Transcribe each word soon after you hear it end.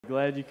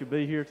glad you could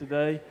be here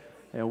today.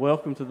 And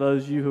welcome to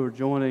those of you who are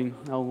joining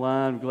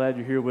online. I'm glad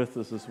you're here with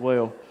us as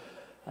well.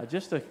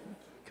 Just a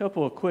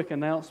couple of quick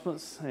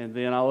announcements, and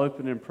then I'll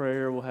open in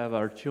prayer. We'll have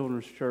our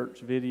children's church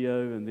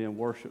video and then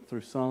worship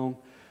through song.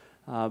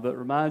 But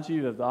remind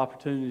you of the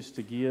opportunities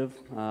to give.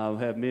 We'll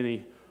have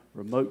many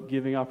remote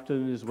giving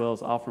opportunities as well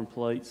as offering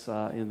plates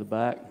in the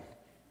back.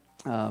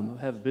 We'll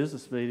have a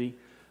business meeting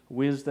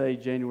Wednesday,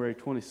 January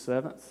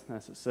 27th.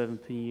 That's at 7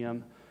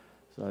 p.m.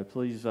 So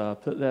please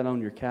put that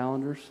on your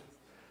calendars.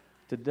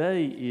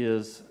 Today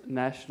is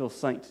National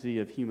Sanctity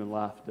of Human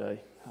Life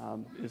Day.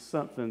 It's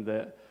something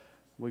that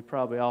we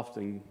probably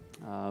often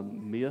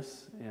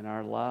miss in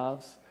our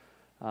lives.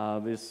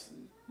 It's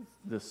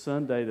the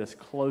Sunday that's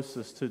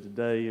closest to the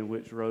day in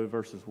which Roe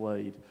versus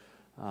Wade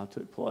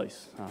took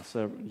place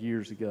several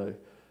years ago.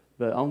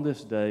 But on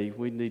this day,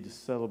 we need to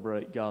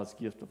celebrate God's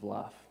gift of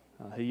life.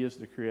 He is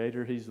the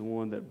Creator. He's the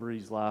one that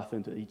breathes life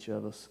into each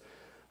of us.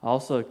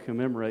 Also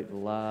commemorate the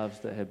lives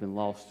that have been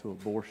lost to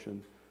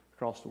abortion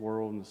across the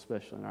world and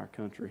especially in our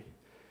country.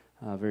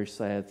 Very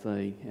sad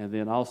thing. And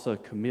then also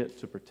commit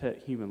to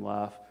protect human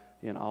life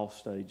in all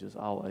stages,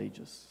 all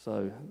ages.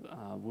 So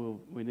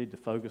we need to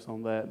focus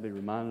on that, be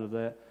reminded of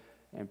that,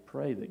 and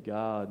pray that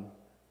God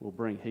will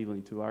bring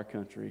healing to our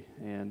country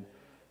and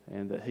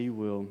that He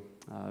will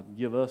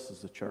give us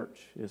as a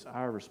church. It's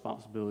our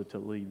responsibility to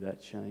lead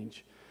that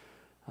change.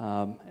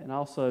 And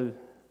also,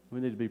 we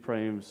need to be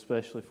praying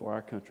especially for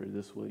our country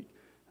this week.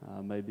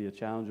 May be a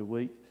challenging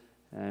week,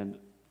 and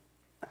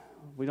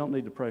we don't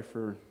need to pray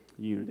for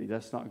unity.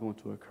 That's not going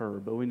to occur,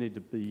 but we need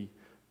to be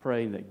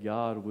praying that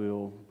God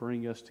will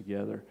bring us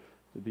together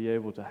to be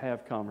able to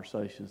have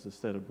conversations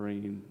instead of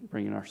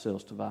bringing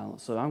ourselves to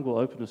violence. So I'm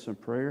going to open us in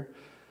prayer,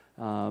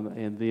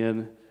 and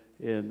then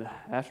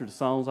after the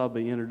songs, I'll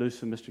be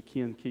introducing Mr.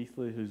 Ken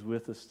Keathley, who's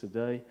with us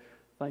today.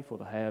 Thankful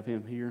to have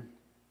him here.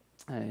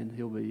 And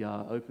he'll be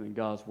opening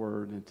God's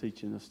Word and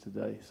teaching us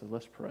today. So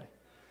let's pray.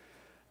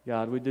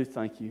 God, we do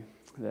thank you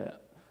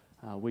that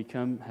we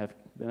have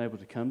been able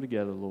to come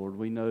together, Lord.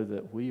 We know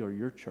that we are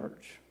your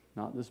church,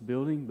 not this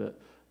building, but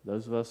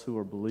those of us who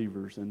are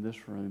believers in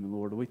this room. And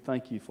Lord, we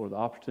thank you for the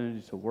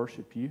opportunity to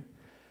worship you.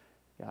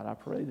 God, I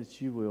pray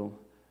that you will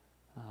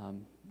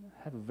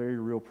have a very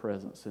real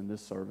presence in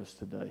this service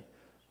today.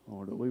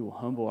 Lord, that we will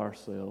humble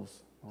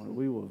ourselves. Lord,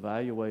 we will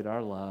evaluate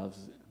our lives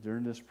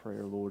during this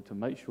prayer, Lord, to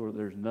make sure that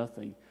there's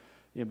nothing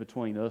in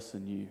between us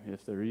and you.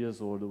 If there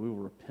is, Lord, that we will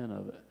repent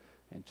of it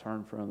and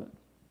turn from it.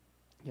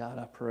 God,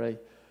 I pray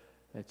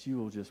that you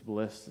will just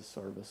bless this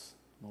service.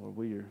 Lord,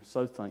 we are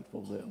so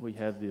thankful that we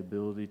have the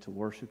ability to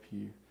worship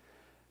you.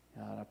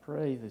 God, I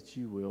pray that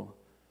you will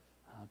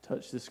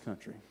touch this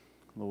country,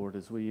 Lord,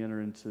 as we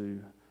enter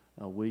into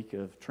a week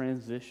of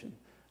transition.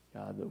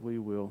 God, that we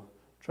will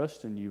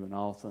trust in you in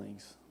all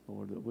things.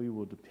 Lord, that we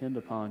will depend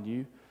upon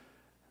you.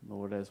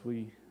 Lord, as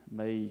we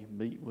may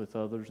meet with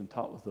others and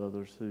talk with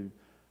others who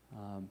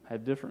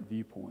have different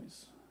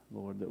viewpoints,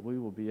 Lord, that we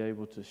will be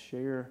able to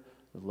share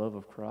the love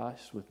of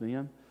Christ with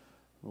them.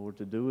 Lord,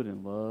 to do it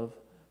in love.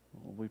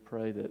 Lord, we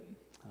pray that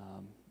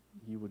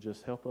you will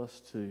just help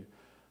us to,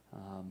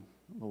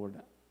 Lord,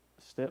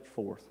 step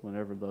forth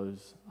whenever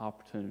those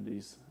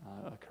opportunities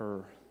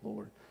occur,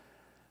 Lord.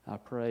 I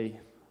pray,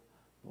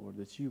 Lord,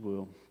 that you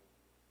will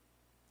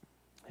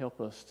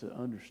help us to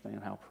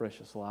understand how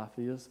precious life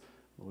is.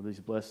 Lord, these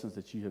blessings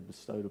that you have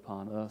bestowed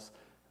upon us.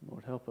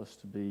 Lord, help us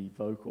to be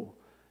vocal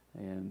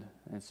and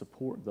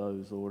support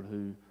those, Lord,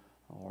 who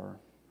are,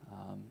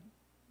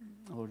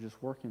 Lord,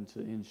 just working to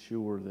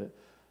ensure that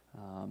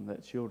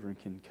that children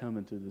can come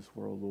into this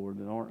world, Lord,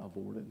 that aren't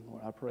aborted.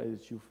 Lord, I pray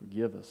that you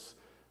forgive us,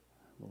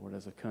 Lord,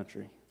 as a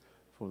country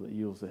for the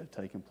ills that have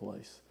taken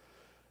place.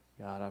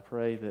 God, I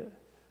pray that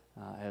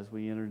as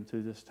we enter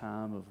into this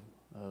time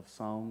of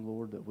song,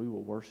 Lord, that we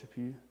will worship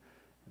you,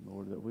 and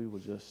Lord, that we will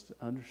just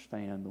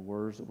understand the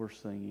words that we're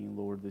singing,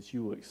 Lord, that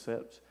you will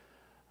accept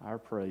our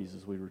praise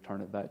as we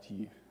return it back to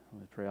you.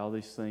 We pray all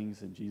these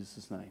things in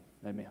Jesus' name.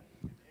 Amen.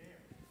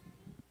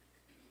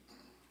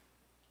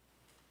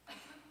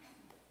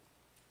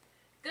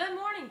 Good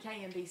morning,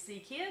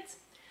 KMBC kids.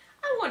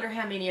 I wonder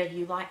how many of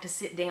you like to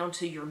sit down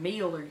to your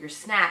meal or your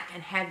snack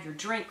and have your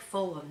drink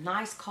full of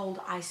nice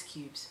cold ice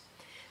cubes.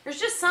 There's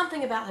just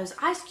something about those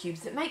ice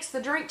cubes that makes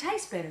the drink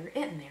taste better,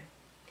 isn't there?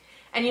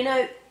 And you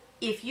know,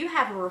 if you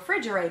have a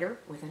refrigerator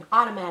with an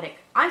automatic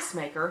ice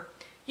maker,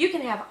 you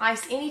can have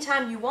ice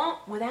anytime you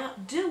want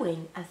without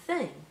doing a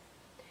thing.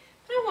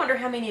 But I wonder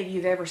how many of you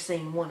have ever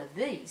seen one of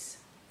these.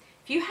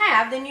 If you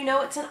have, then you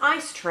know it's an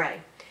ice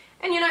tray.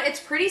 And you know, it's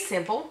pretty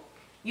simple.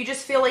 You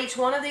just fill each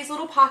one of these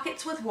little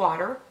pockets with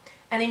water,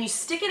 and then you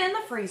stick it in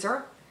the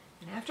freezer,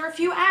 and after a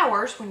few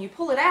hours, when you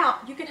pull it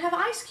out, you can have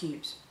ice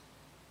cubes.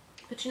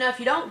 But you know, if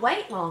you don't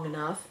wait long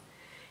enough,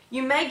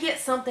 you may get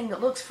something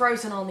that looks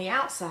frozen on the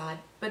outside,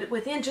 but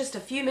within just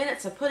a few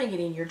minutes of putting it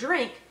in your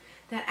drink,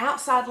 that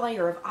outside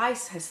layer of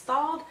ice has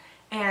thawed,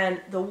 and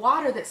the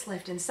water that's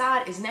left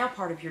inside is now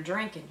part of your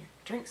drink, and your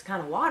drink's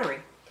kind of watery.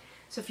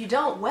 So if you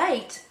don't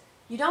wait,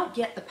 you don't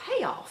get the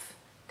payoff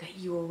that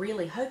you were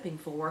really hoping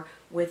for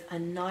with a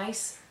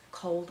nice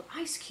cold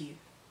ice cube.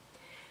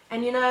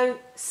 And you know,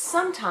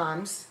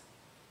 sometimes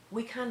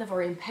we kind of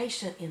are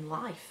impatient in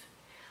life.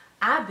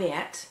 I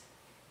bet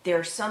there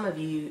are some of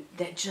you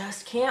that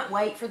just can't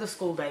wait for the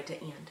school day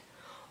to end.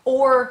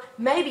 Or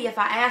maybe if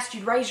I asked you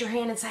to raise your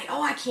hand and say,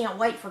 oh, I can't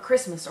wait for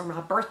Christmas or my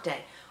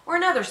birthday or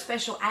another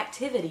special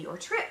activity or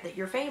trip that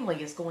your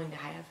family is going to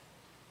have.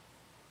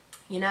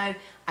 You know,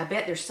 I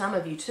bet there's some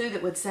of you too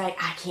that would say,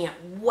 I can't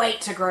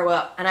wait to grow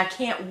up and I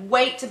can't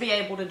wait to be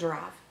able to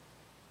drive.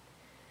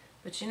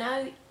 But you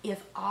know,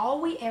 if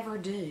all we ever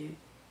do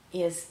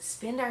is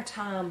spend our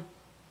time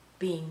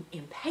being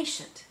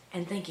impatient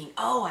and thinking,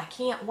 oh, I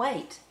can't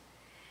wait,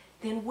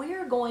 then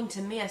we're going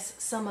to miss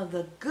some of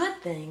the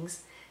good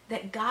things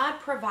that God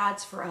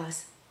provides for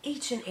us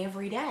each and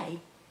every day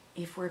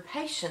if we're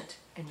patient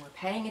and we're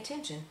paying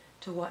attention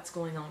to what's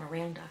going on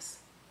around us.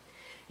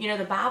 You know,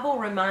 the Bible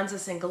reminds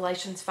us in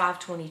Galatians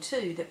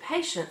 5:22 that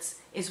patience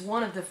is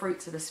one of the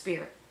fruits of the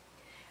Spirit.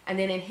 And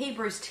then in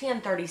Hebrews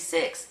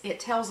 10:36, it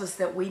tells us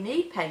that we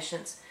need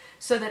patience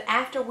so that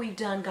after we've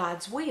done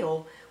God's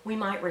will, we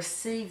might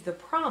receive the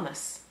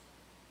promise.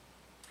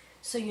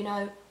 So, you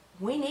know,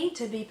 we need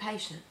to be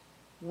patient.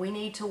 We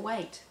need to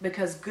wait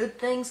because good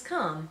things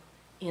come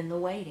in the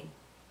waiting.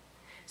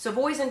 So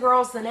boys and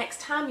girls, the next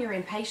time you're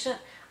impatient,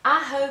 I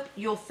hope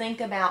you'll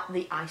think about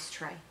the ice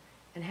tray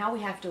and how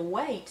we have to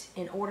wait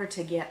in order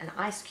to get an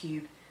ice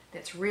cube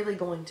that's really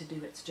going to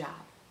do its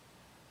job.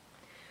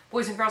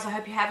 Boys and girls, I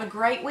hope you have a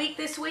great week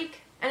this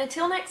week. And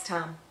until next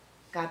time,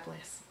 God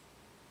bless.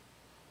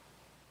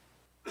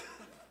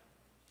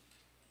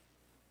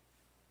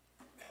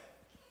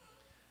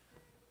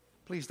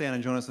 Please stand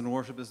and join us in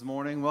worship this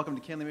morning. Welcome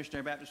to Keathley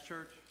Missionary Baptist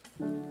Church.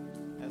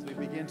 As we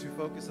begin to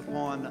focus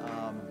upon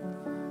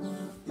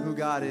who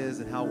God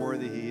is and how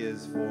worthy He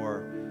is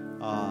for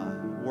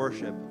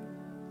worship,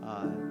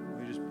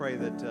 we just pray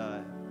that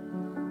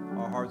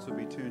our hearts will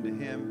be tuned to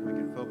Him. We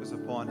can focus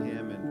upon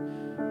Him and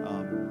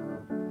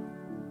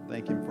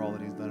thank Him for all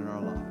that He's done in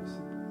our lives.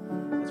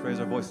 Let's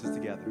raise our voices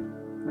together.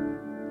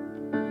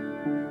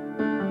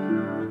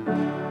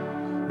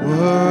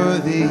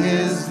 Worthy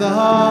is the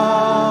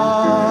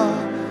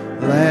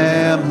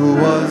Lamb who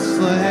was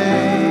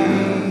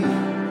slain.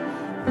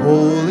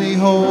 Holy,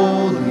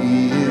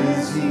 holy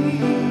is He.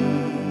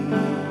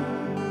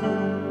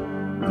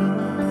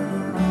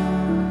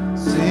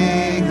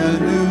 Sing a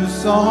new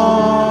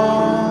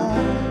song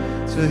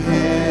to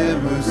Him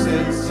who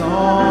sits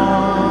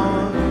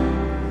on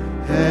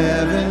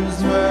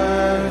heaven's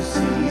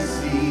mercy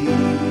seat.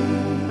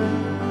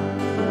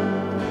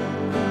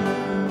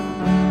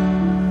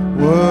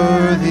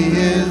 Worthy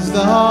is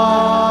the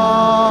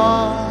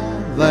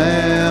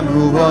Lamb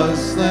who was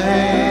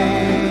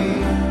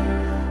slain.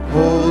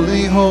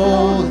 Holy,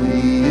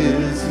 holy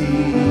is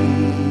He.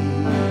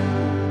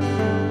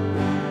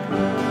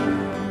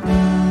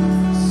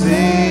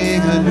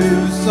 Sing a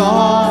new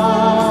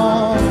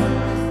song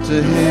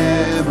to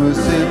Him who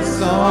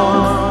sits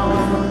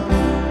on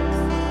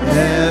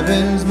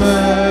heaven's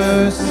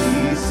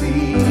mercy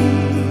seat.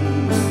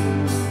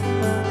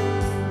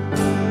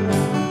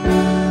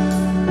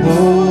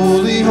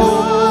 Holy,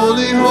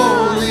 holy,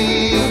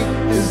 holy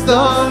is the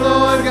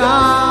Lord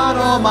God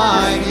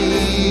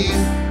Almighty,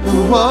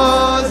 who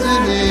was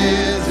and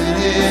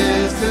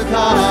is to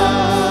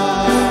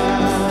come.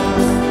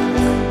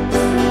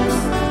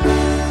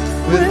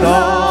 With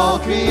all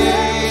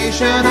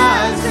creation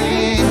I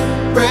sing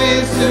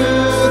praise to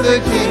the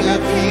King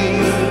of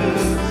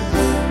Kings.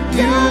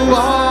 You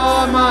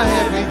are my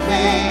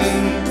everything,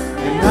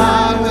 and I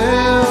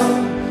will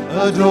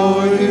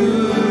adore you.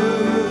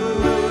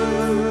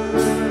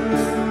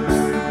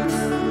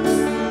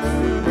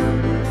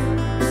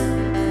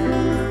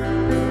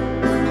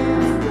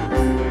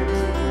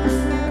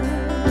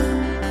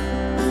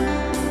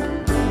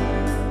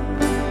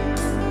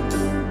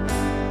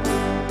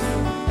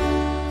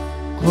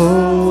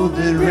 Clothed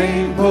in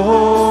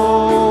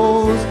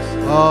rainbows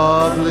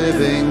of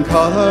living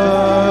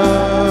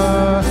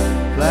color,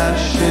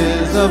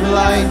 flashes of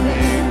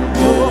lightning,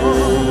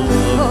 rolls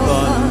of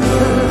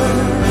thunder.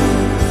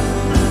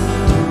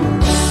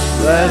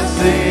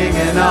 Blessing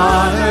and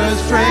honor,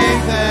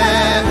 strength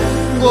and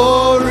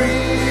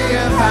glory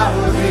and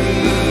power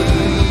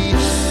be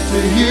to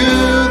you,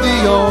 the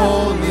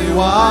only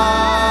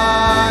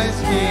wise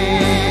King.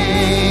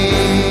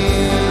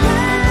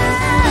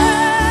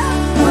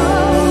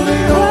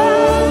 Holy,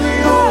 holy,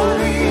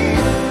 holy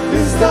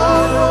is the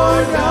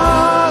Lord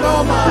God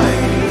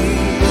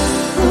Almighty,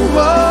 who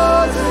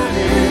was and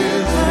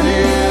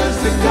is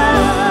to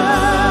come.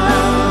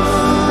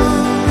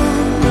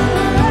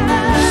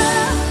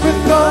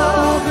 With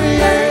all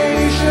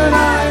creation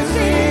I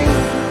sing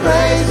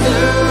praise to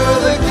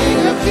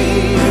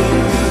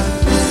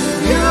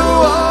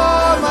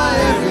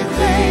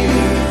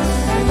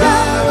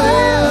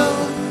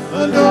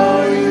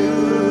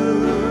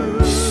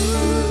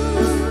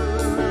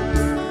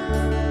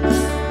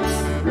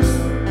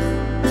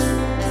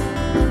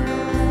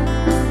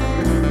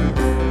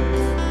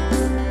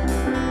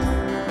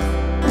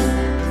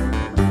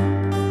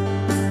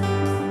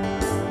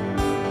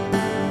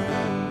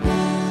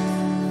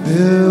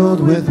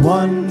filled with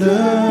wonder,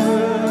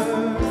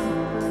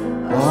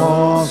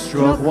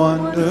 awestruck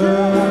wonder,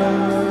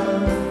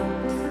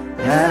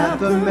 at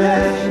the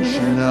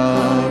mention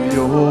of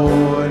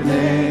your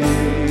name.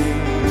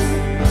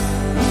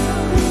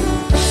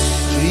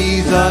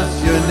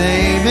 Jesus, your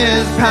name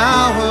is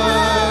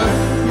power,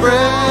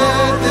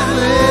 breath and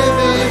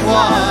living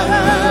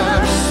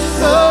water,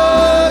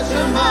 such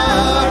a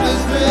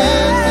marvelous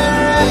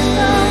mystery.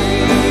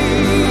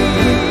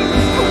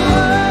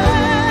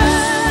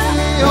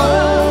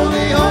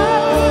 Holy,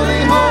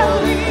 holy,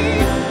 holy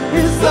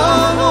is the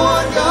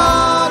Lord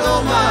God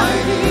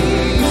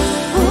Almighty,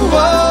 who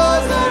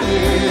was and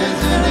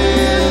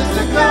is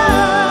to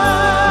come.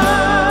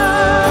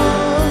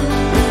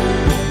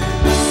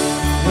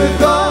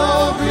 With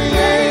all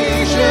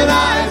creation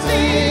I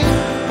sing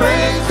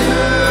praise to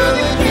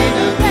the King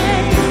of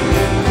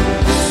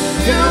Kings.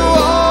 You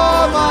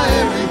are my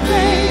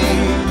everything,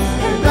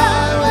 and I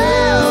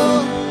will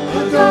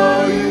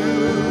adore you.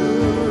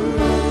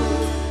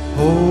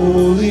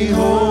 Holy,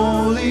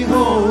 holy,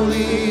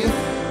 holy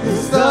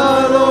is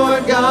the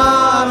Lord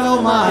God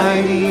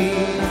Almighty,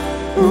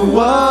 who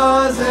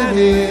was and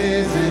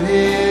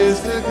is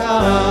to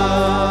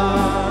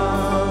come.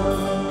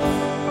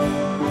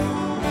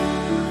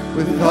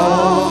 With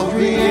all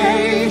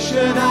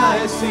creation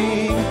I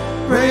sing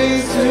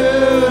praise to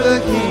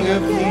the King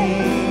of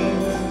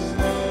Kings.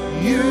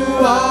 You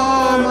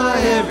are my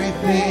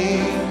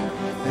everything,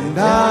 and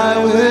I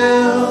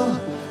will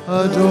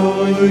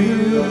adore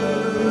you.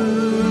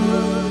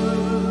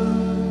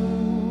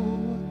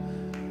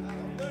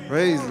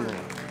 Praise the Lord.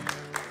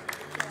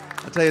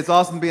 I tell you, it's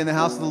awesome to be in the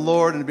house of the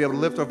Lord and to be able to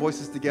lift our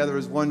voices together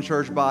as one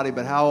church body,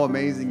 but how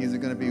amazing is it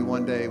going to be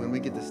one day when we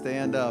get to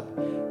stand up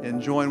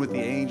and join with the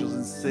angels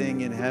and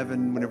sing in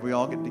heaven whenever we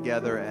all get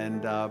together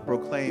and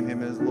proclaim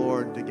him as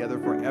Lord together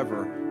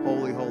forever.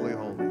 Holy, holy,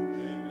 holy.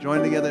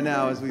 Join together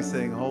now as we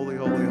sing, Holy,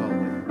 holy,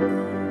 holy.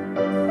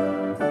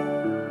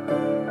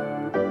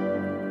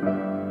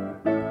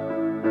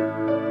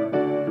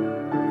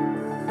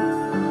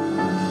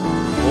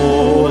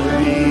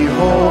 Holy,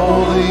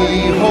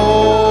 holy,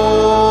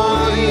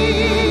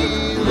 holy,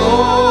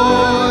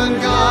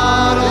 Lord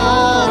God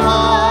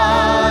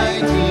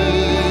Almighty,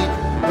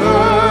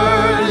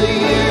 early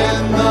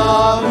in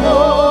the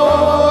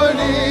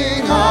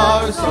morning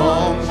our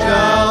song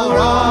shall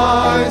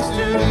rise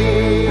to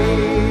thee.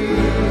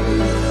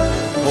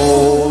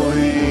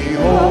 Holy,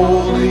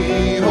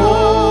 holy,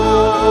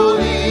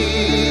 holy,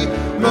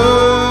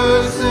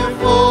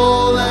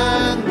 merciful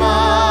and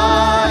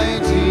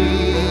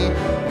mighty,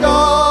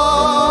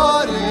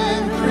 God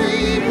in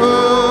three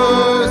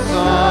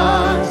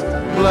persons,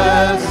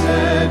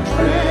 blessed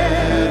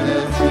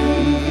Trinity.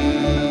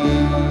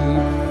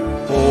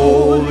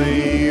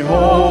 Holy,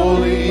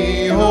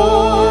 holy,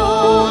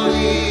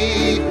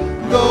 holy,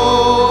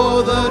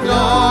 though the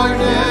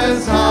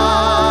darkness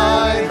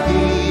hide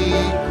thee,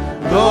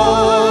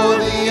 though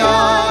the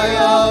eye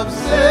of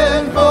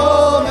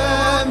sinful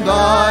man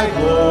thy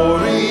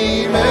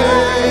glory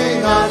may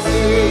not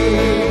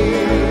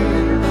see.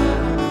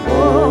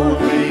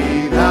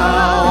 Holy,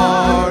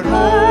 thou art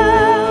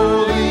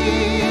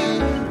holy,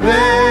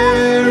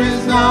 there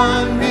is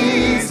none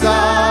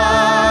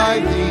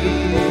beside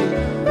thee,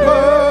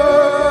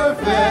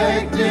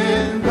 perfect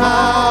in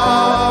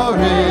power,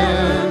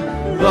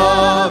 in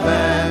love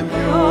and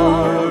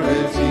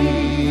purity.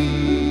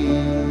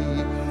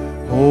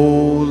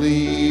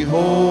 Holy,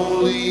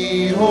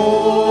 holy,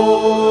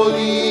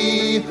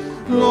 holy,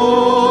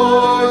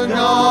 Lord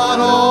God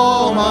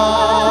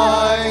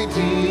Almighty,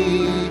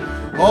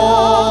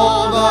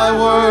 all thy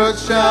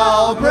works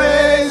shall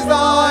praise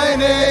thy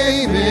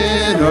name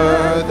in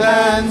earth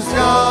and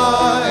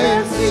sky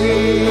and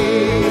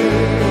sea.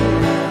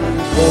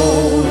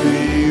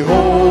 Holy,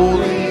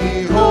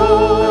 holy,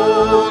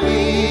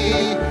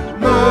 holy,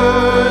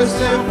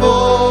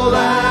 merciful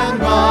and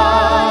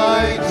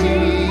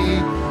mighty,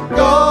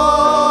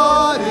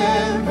 God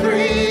in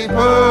three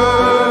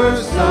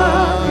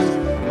persons,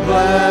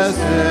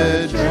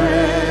 blessed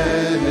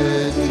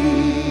Trinity.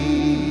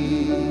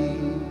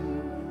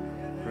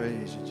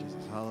 Praise you,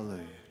 Jesus.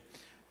 Hallelujah.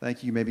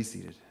 Thank you. You may be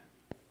seated.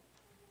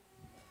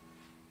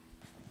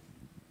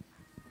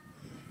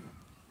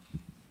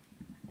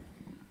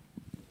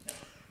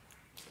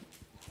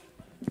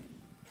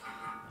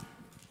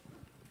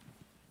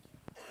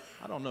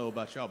 I don't know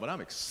about y'all, but I'm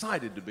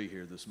excited to be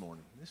here this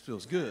morning. This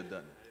feels good,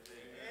 doesn't it?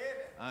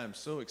 I am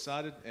so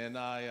excited, and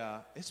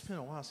it's been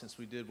a while since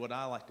we did what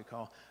I like to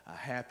call a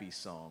happy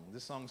song.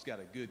 This song's got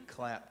a good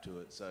clap to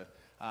it, so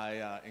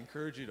I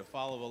encourage you to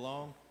follow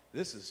along.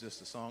 This is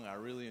just a song I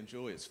really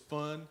enjoy. It's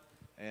fun,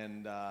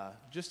 and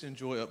just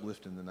enjoy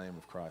uplifting the name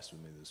of Christ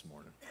with me this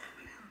morning.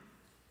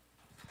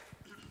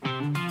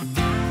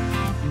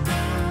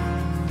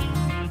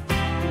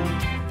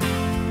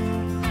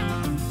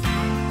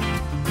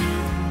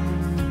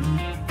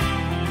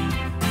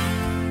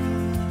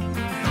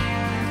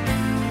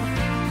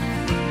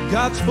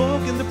 God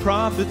spoke and the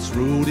prophets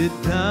wrote it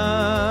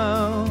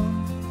down.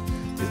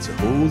 It's a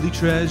holy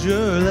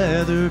treasure,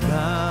 leather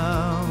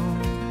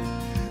bound.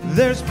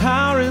 There's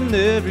power in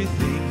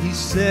everything he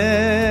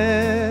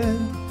said,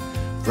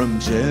 from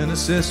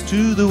Genesis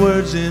to the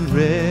words in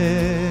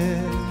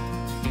red,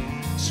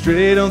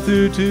 straight on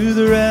through to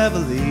the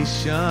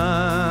Revelation.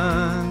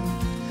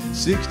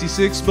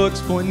 66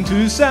 books pointing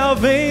to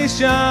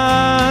salvation.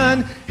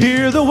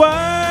 Hear the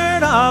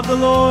word of the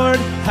Lord,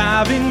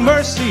 having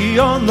mercy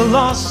on the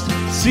lost.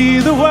 See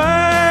the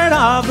word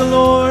of the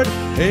Lord,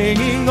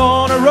 hanging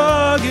on a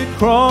rugged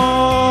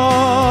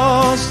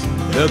cross.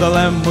 There the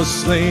Lamb was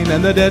slain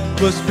and the debt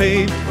was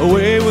paid. A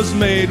way was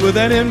made with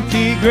an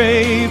empty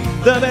grave.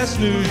 The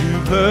best news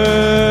you've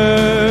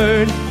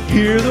heard.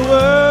 Hear the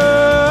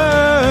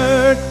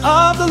word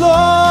of the Lord.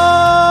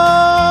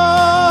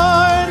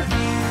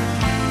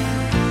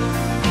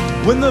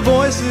 When the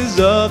voices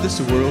of this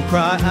world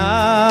cry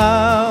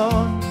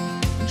out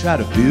and try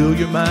to fill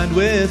your mind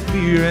with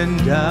fear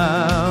and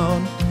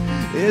doubt,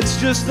 it's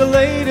just the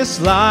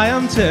latest lie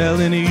I'm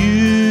telling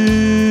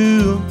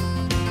you.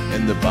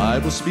 And the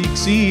Bible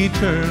speaks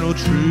eternal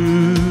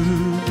truth.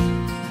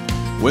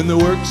 When the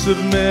works of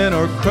men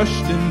are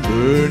crushed and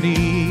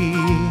burning,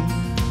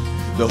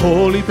 the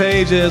holy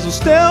pages will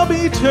still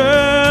be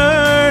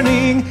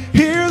turning.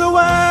 Hear the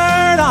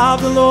word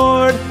of the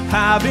Lord,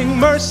 having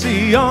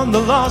mercy on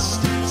the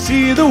lost.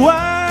 See the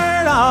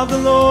word of the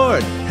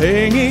Lord,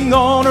 hanging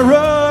on a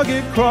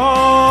rugged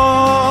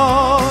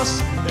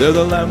cross. There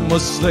the Lamb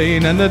was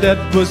slain and the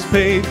debt was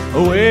paid.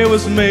 A way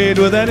was made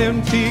with an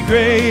empty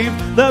grave.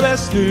 The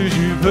best news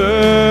you've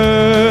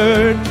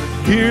heard.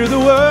 Hear the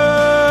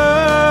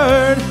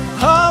word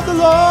of the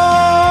Lord.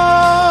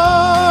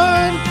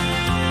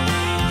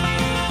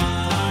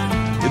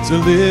 It's a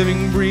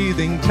living,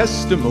 breathing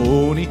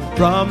testimony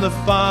from the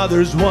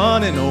Father's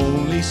one and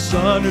only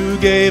Son, who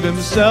gave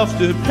himself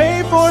to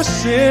pay for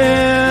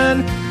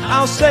sin.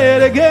 I'll say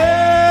it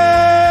again.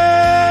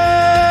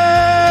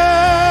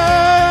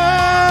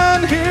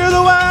 Hear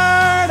the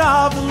word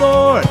of the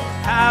Lord,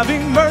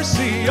 having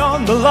mercy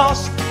on the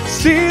lost.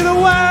 See the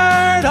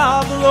word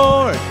of the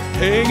Lord,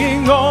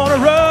 hanging on a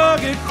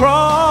rugged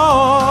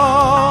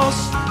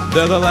cross.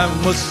 There the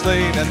Lamb was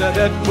slain and the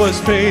debt was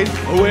paid.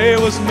 A way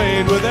was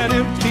made with an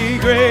empty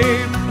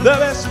grave. The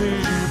best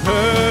news you've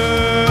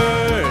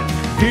heard.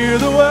 Hear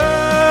the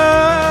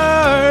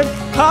word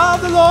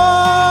of the Lord.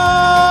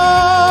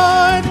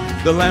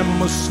 The Lamb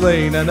was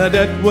slain and the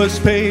debt was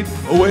paid.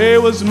 A way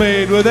was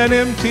made with an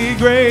empty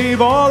grave.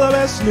 All the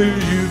best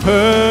news you've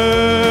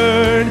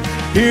heard.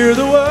 Hear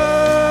the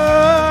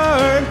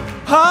word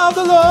of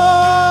the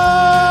Lord.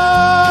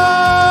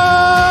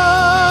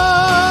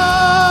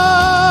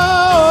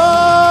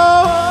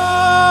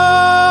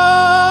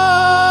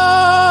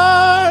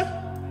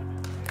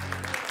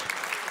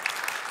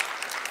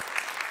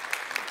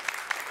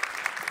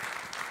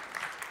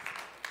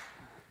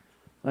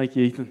 Thank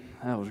you, Ethan.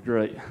 That was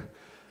great.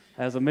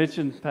 As I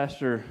mentioned,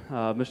 Pastor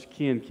Mr.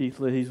 Ken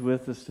Keathley, he's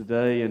with us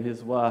today, and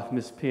his wife,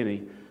 Miss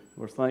Penny.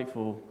 We're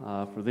thankful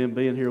for them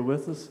being here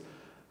with us.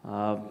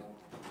 I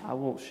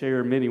won't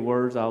share many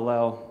words. I'll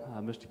allow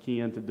Mr.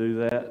 Ken to do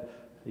that.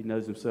 He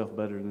knows himself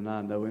better than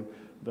I know him.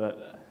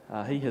 But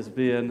he has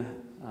been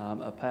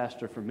a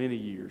pastor for many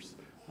years,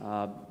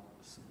 a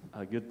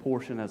good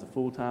portion as a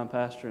full-time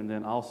pastor, and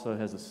then also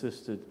has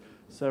assisted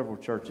several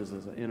churches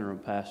as an interim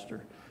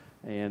pastor.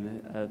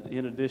 And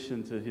in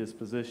addition to his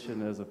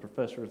position as a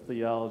professor of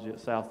theology at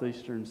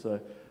Southeastern. So,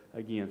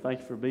 again, thank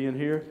you for being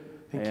here.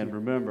 And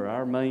remember,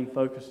 our main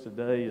focus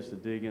today is to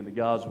dig into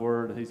God's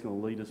Word, and he's going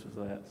to lead us with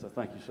that. So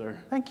thank you, sir.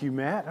 Thank you,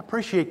 Matt. I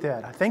appreciate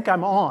that. I think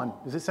I'm on.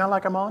 Does it sound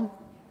like I'm on?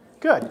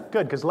 Good,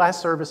 because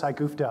last service I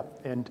goofed up.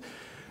 And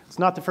it's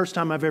not the first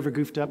time I've ever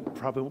goofed up.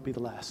 Probably won't be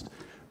the last.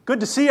 Good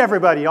to see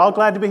everybody. All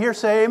glad to be here.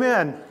 Say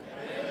amen.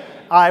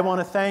 I want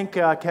to thank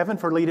Kevin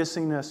for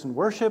leading us in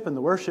worship and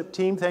the worship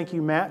team. Thank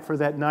you, Matt, for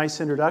that nice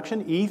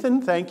introduction.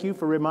 Ethan, thank you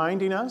for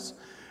reminding us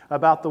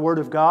about the Word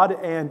of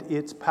God and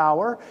its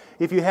power.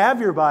 If you have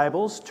your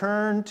Bibles,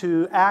 turn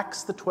to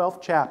Acts, the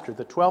 12th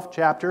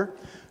chapter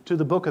to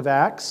the book of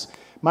Acts.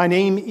 My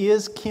name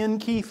is Ken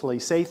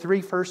Keathley. Say 3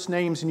 first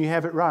names and you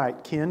have it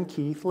right. Ken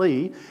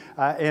Keathley,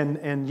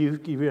 and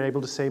you're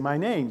able to say my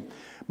name.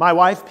 My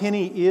wife,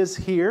 Penny, is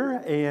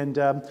here, and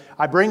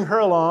I bring her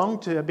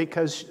along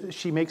because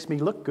she makes me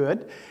look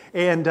good.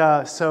 And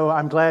so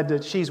I'm glad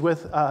that she's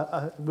with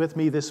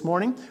me this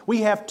morning.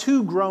 We have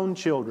 2 grown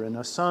children,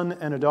 a son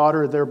and a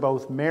daughter. They're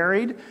both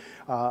married.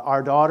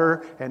 Our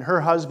daughter and her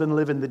husband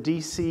live in the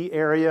D.C.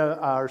 area.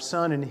 Our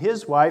son and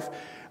his wife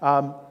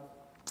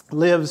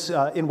lives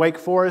in Wake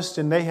Forest,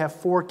 and they have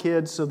 4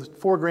 kids. So the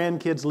 4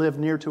 grandkids live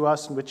near to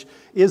us, which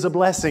is a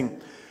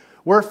blessing.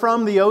 We're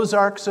from the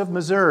Ozarks of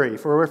Missouri,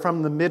 for we're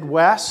from the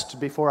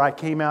Midwest before I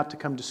came out to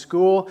come to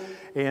school.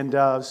 And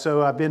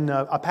so I've been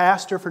a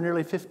pastor for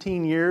nearly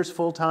 15 years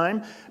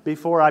full-time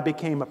before I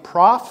became a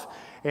prof.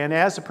 And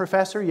as a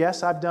professor,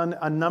 yes, I've done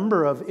a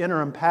number of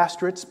interim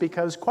pastorates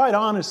because, quite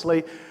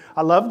honestly,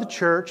 I love the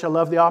church. I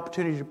love the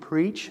opportunity to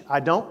preach. I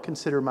don't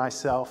consider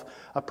myself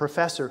a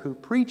professor who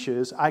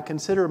preaches. I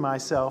consider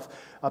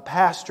myself a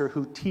pastor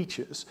who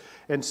teaches.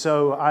 And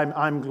so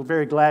I'm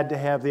very glad to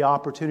have the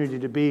opportunity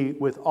to be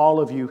with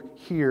all of you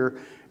here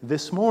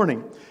this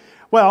morning.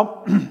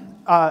 Well,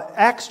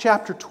 Acts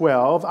chapter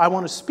 12, I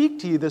want to speak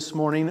to you this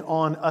morning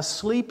on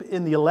Asleep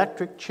in the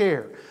Electric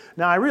Chair.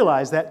 Now, I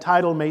realize that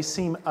title may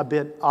seem a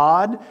bit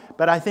odd,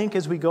 but I think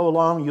as we go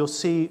along, you'll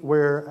see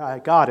where I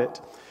got it.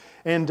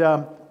 And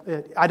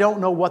I don't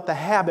know what the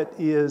habit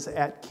is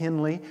at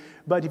Keathley,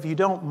 but if you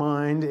don't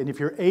mind, and if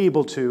you're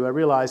able to, I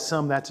realize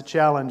that's a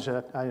challenge.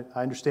 I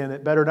understand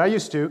that better than I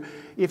used to.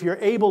 If you're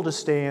able to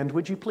stand,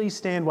 would you please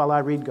stand while I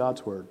read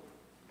God's Word?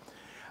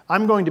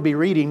 I'm going to be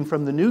reading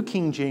from the New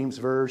King James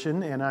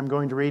Version, and I'm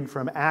going to read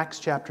from Acts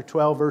chapter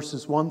 12,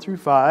 verses 1 through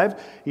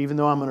 5, even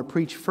though I'm going to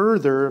preach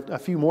further, a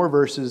few more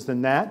verses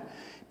than that.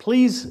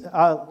 Please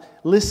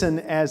listen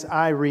as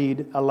I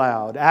read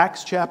aloud.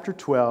 Acts chapter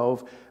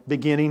 12,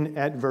 beginning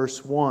at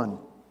verse 1.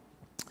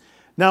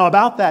 Now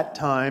about that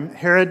time,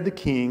 Herod the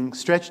king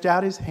stretched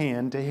out his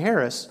hand to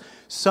harass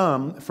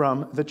some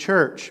from the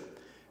church.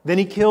 Then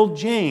he killed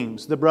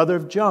James, the brother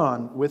of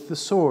John, with the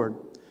sword.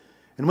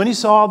 And when he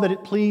saw that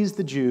it pleased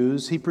the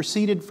Jews, he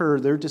proceeded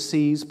further to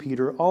seize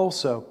Peter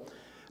also.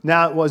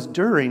 Now it was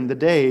during the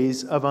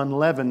days of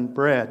unleavened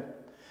bread.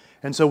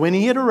 And so when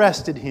he had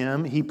arrested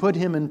him, he put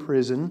him in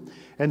prison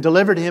and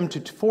delivered him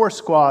to 4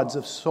 squads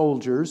of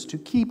soldiers to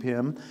keep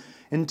him,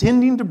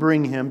 intending to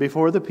bring him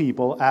before the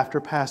people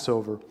after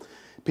Passover.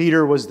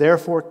 Peter was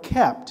therefore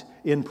kept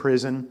in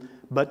prison,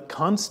 but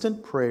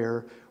constant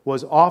prayer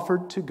was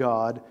offered to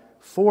God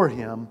for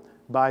him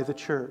by the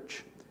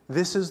church.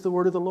 This is the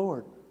word of the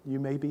Lord. You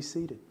may be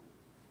seated.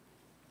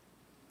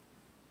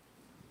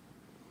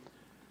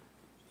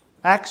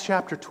 Acts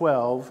chapter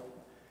 12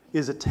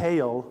 is a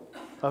tale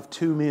of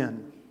 2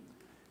 men,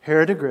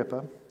 Herod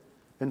Agrippa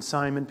and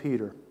Simon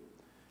Peter.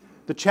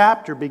 The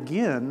chapter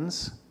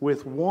begins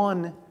with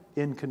one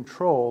in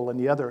control and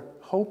the other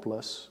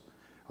hopeless,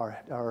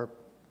 or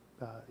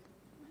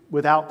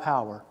without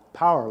power,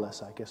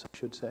 powerless, I guess I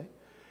should say.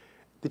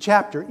 The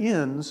chapter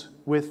ends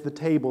with the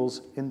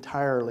tables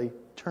entirely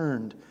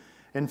turned.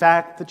 In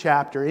fact, the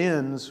chapter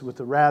ends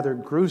with a rather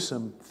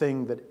gruesome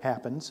thing that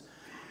happens.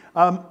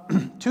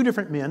 2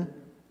 different men,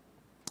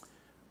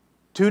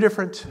 2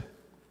 different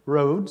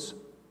roads,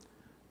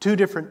 2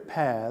 different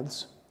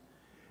paths,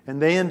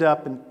 and they end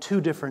up in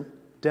 2 different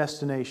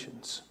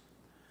destinations.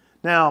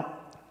 Now,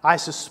 I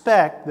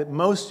suspect that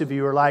most of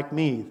you are like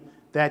me,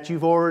 that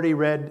you've already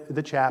read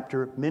the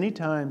chapter many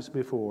times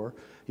before.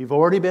 You've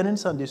already been in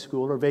Sunday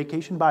school or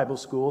vacation Bible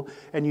school,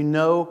 and you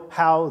know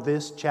how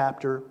this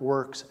chapter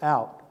works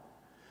out.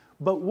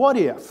 But what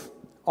if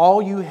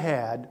all you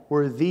had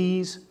were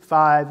these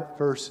 5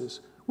 verses?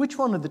 Which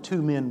one of the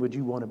 2 men would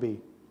you want to be?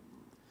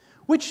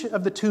 Which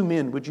of the 2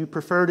 men would you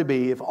prefer to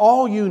be if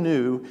all you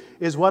knew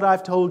is what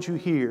I've told you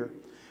here?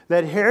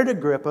 That Herod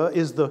Agrippa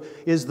is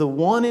the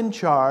one in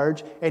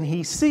charge, and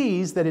he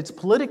sees that it's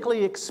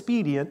politically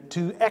expedient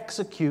to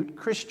execute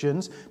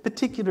Christians,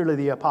 particularly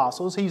the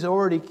apostles. He's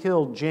already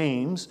killed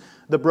James,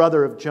 the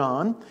brother of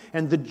John,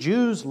 and the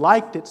Jews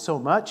liked it so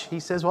much,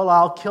 he says, well,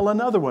 I'll kill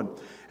another one.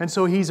 And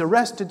so he's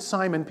arrested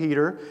Simon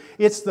Peter.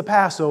 It's the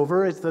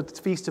Passover. It's the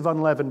Feast of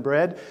Unleavened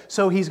Bread.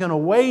 So he's going to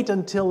wait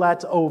until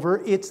that's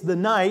over. It's the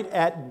night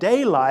at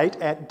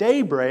daylight, at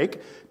daybreak.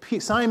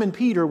 Simon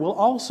Peter will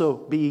also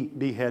be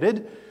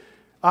beheaded.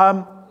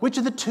 Which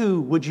of the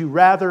 2 would you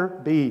rather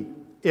be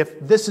if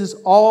this is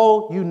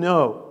all you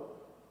know?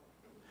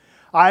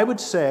 I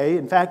would say,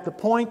 in fact, the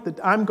point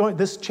that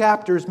this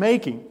chapter is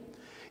making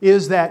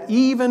is that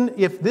even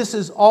if this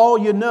is all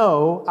you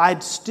know,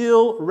 I'd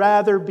still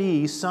rather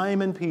be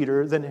Simon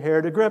Peter than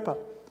Herod Agrippa.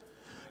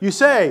 You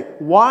say,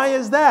 why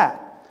is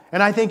that?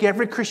 And I think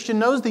every Christian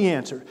knows the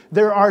answer.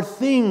 There are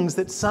things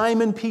that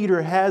Simon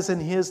Peter has in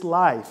his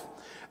life.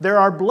 There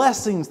are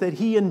blessings that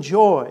he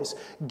enjoys,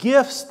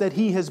 gifts that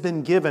he has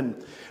been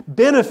given,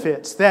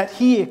 benefits that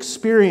he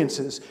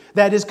experiences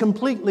that is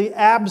completely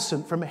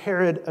absent from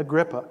Herod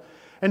Agrippa.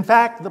 In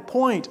fact, the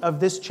point of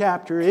this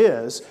chapter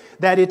is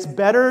that it's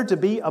better to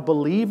be a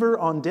believer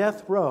on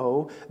death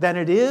row than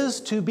it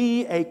is to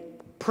be a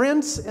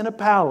prince in a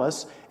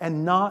palace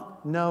and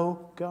not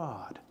know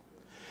God.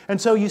 And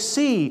so you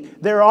see,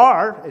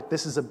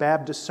 this is a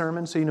Baptist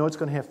sermon, so you know it's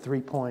going to have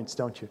 3 points,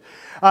 don't you?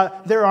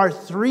 There are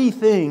 3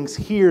 things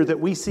here that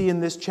we see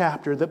in this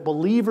chapter that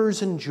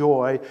believers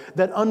enjoy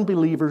that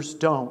unbelievers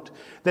don't.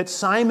 That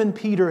Simon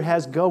Peter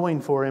has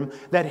going for him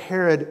that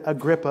Herod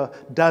Agrippa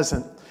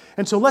doesn't.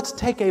 And so let's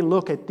take a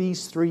look at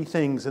these 3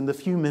 things in the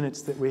few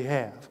minutes that we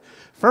have.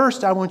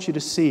 First, I want you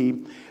to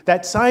see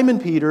that Simon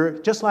Peter,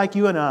 just like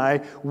you and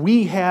I,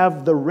 we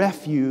have the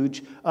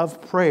refuge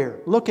of prayer.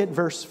 Look at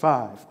verse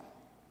 5.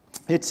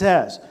 It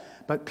says,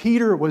 "But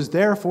Peter was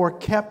therefore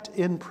kept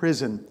in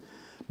prison,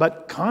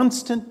 but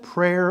constant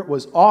prayer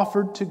was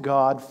offered to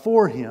God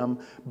for him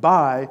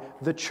by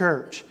the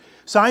church."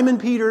 Simon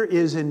Peter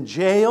is in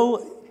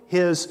jail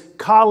his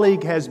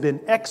colleague has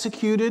been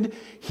executed.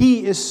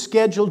 He is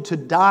scheduled to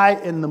die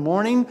in the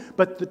morning,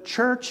 but the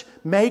church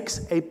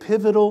makes a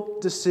pivotal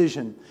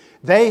decision.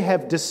 They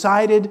have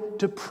decided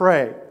to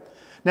pray.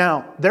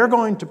 Now, they're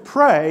going to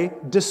pray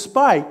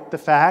despite the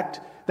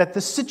fact that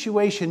the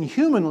situation,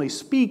 humanly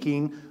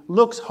speaking,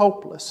 looks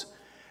hopeless.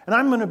 And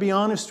I'm going to be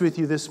honest with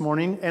you this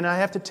morning, and I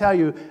have to tell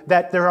you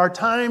that there are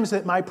times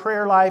that my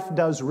prayer life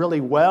does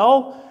really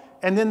well,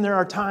 and then there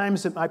are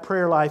times that my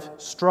prayer life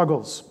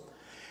struggles.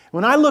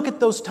 When I look at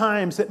those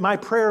times that my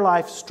prayer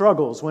life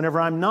struggles,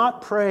 whenever I'm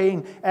not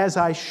praying as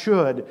I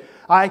should,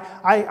 I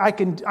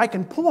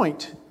can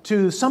point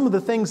to some of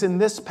the things in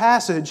this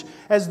passage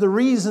as the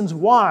reasons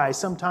why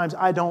sometimes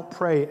I don't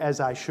pray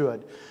as I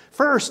should.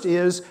 First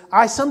is,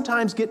 I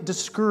sometimes get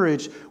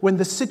discouraged when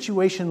the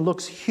situation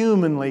looks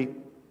humanly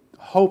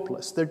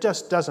hopeless. There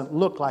just doesn't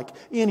look like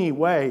any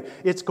way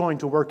it's going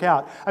to work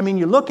out. I mean,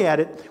 you look at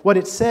it, what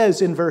it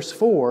says in verse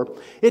 4,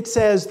 it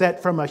says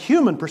that from a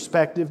human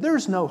perspective,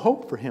 there's no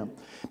hope for him.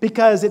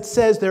 Because it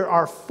says there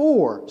are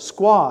 4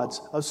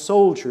 squads of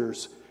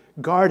soldiers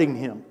guarding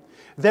him.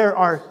 There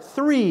are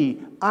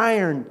 3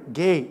 iron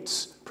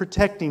gates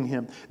protecting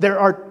him. There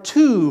are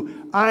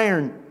 2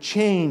 iron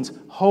chains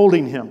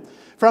holding him.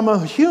 From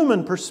a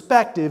human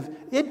perspective,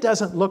 it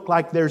doesn't look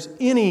like there's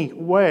any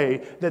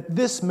way that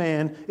this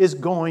man is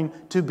going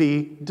to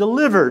be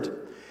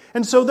delivered.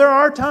 And so there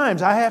are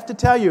times, I have to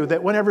tell you,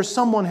 that whenever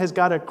someone has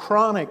got a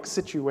chronic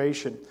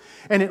situation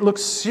and it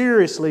looks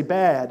seriously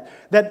bad,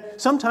 that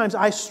sometimes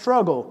I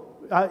struggle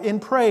in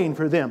praying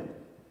for them.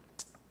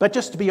 But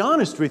just to be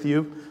honest with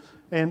you,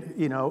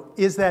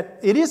 is that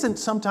it isn't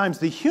sometimes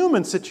the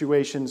human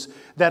situations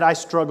that I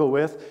struggle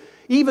with.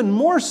 Even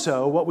more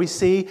so, what we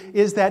see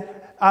is that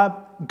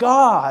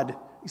God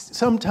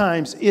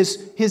sometimes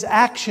his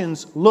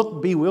actions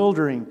look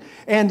bewildering,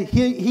 and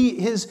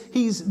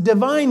he's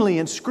divinely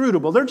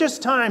inscrutable. There are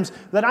just times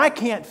that I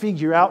can't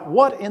figure out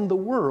what in the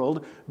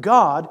world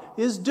God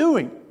is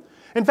doing.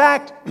 In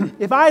fact,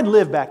 if I'd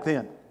lived back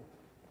then,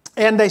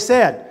 and they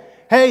said,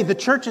 hey, the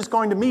church is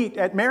going to meet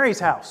at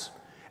Mary's house,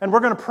 and we're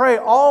going to pray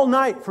all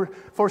night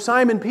for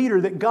Simon Peter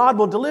that God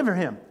will deliver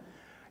him,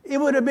 it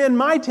would have been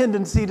my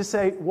tendency to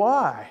say,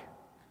 why?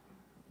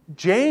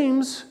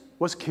 James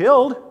was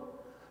killed.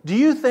 Do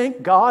you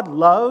think God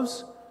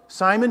loves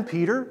Simon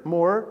Peter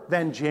more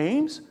than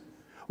James?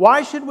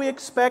 Why should we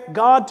expect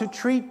God to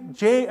treat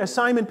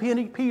Simon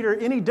Peter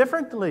any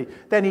differently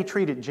than He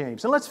treated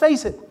James? And let's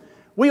face it,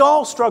 we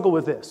all struggle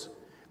with this.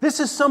 This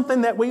is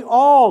something that we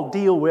all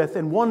deal with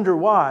and wonder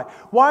why.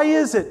 Why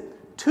is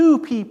it 2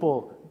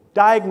 people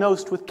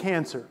diagnosed with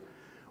cancer?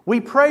 We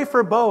pray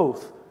for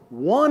both.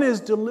 One is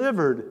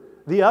delivered,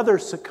 the other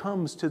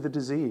succumbs to the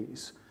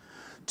disease.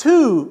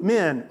 2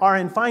 men are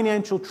in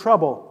financial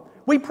trouble.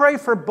 We pray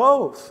for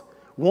both.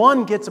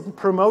 One gets a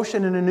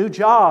promotion and a new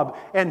job,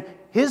 and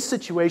his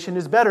situation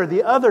is better.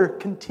 The other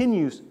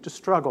continues to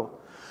struggle.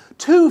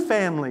 2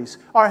 families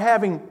are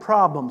having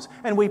problems,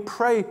 and we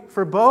pray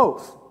for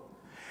both.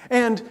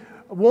 And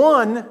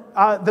one,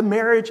 the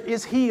marriage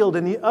is healed,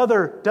 and the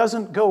other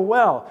doesn't go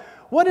well.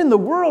 What in the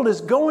world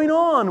is going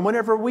on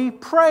whenever we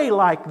pray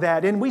like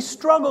that and we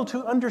struggle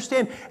to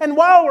understand? And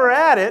while we're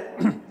at it,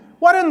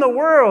 what in the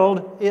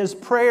world is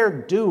prayer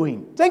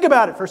doing? Think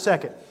about it for a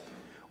second.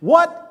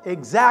 What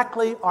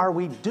exactly are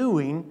we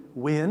doing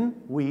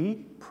when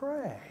we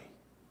pray?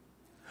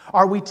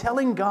 Are we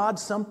telling God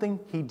something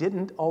He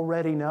didn't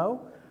already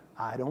know?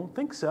 I don't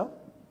think so.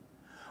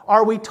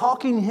 Are we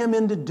talking Him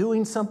into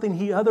doing something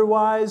He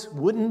otherwise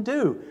wouldn't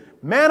do?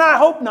 Man, I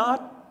hope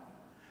not.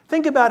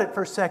 Think about it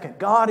for a second.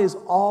 God is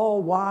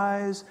all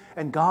wise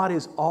and God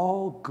is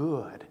all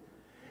good.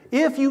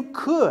 If you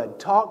could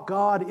talk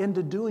God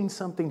into doing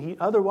something He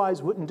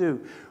otherwise wouldn't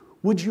do,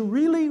 would you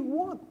really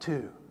want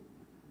to?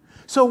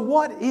 So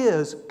what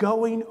is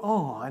going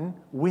on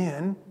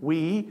when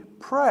we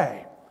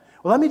pray?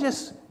 Well, let me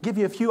just give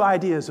you a few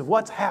ideas of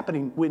what's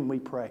happening when we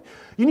pray.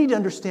 You need to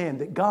understand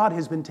that God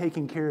has been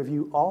taking care of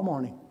you all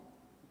morning.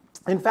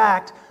 In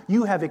fact,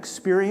 you have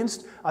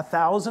experienced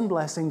 1,000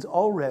 blessings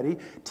already,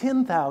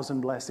 10,000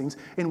 blessings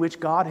in which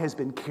God has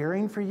been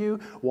caring for you,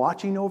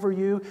 watching over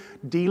you,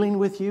 dealing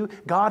with you.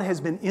 God has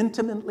been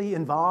intimately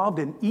involved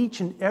in each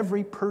and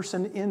every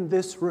person in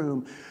this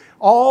room.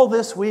 All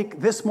this week,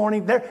 this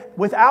morning,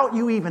 without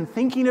you even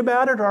thinking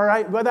about it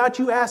or without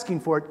you asking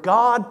for it,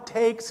 God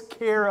takes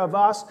care of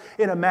us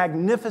in a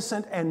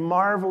magnificent and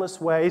marvelous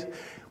way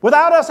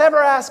without us ever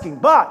asking.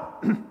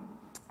 But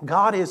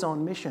God is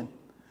on mission.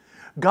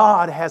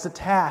 God has a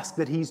task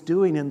that He's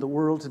doing in the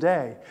world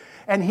today.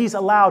 And He's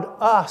allowed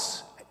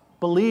us,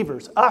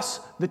 believers, us,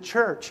 the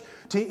church,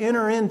 to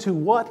enter into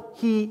what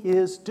He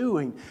is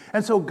doing.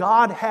 And so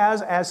God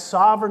has, as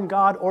sovereign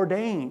God,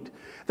 ordained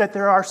that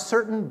there are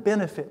certain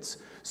benefits,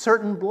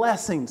 certain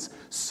blessings,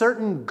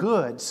 certain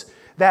goods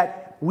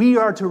that we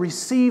are to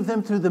receive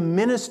them through the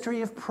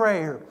ministry of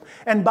prayer.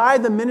 And by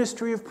the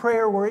ministry of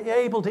prayer, we're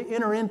able to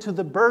enter into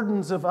the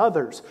burdens of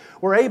others.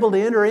 We're able to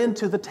enter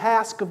into the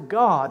task of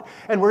God.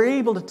 And we're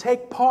able to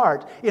take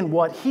part in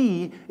what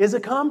He is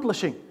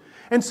accomplishing.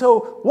 And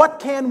so what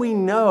can we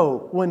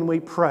know when we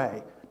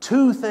pray?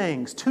 Two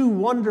things, two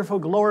wonderful,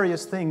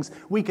 glorious things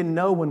we can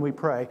know when we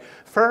pray.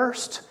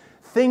 First,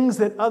 things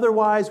that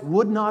otherwise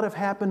would not have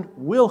happened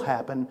will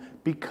happen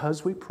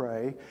because we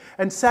pray.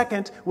 And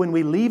second, when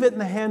we leave it in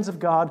the hands of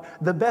God,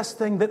 the best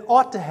thing that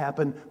ought to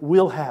happen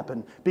will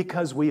happen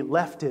because we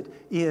left it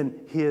in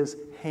His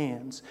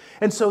hands.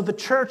 And so the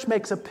church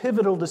makes a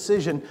pivotal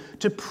decision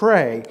to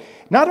pray.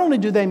 Not only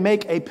do they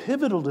make a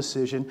pivotal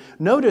decision,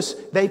 notice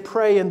they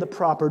pray in the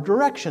proper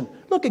direction.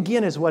 Look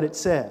again is what it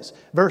says.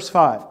 Verse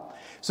 5.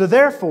 So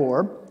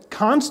therefore,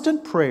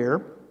 constant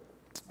prayer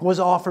was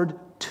offered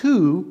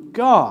to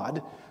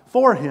God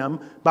for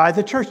him by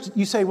the church.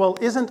 You say, well,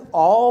 isn't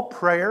all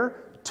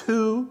prayer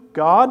to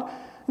God?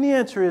 And the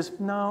answer is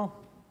no,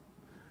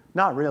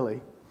 not really.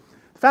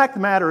 The fact of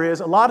the matter is,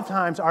 a lot of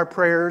times our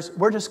prayers,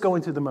 we're just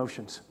going through the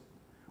motions.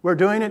 We're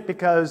doing it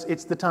because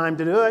it's the time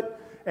to do it,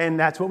 and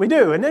that's what we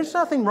do. And there's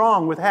nothing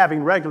wrong with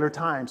having regular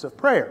times of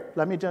prayer.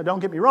 Don't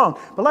get me wrong.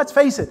 But let's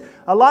face it,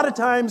 a lot of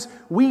times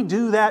we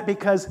do that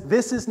because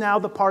this is now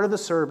the part of the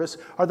service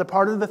or the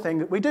part of the thing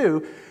that we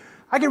do.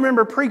 I can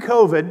remember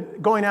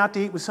pre-COVID going out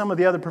to eat with some of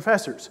the other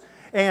professors.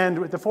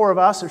 And the four of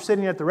us are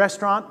sitting at the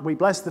restaurant. We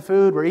bless the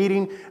food. We're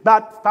eating.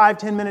 About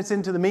 5-10 minutes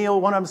into the meal,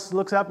 one of us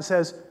looks up and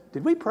says,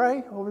 "Did we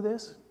pray over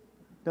this?"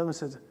 The other one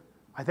says,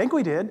 "I think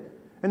we did."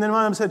 And then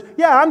one of them said,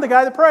 "Yeah, I'm the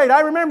guy that prayed.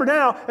 I remember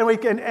now." And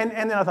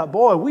then I thought,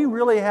 boy, we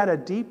really had a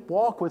deep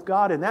walk with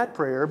God in that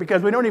prayer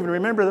because we don't even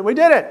remember that we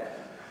did it.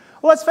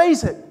 Well, let's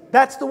face it.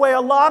 That's the way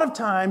a lot of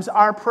times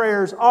our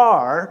prayers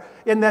are,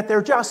 in that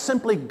they're just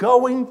simply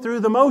going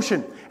through the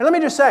motion. And let me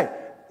just say,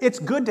 it's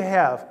good to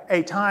have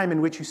a time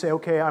in which you say,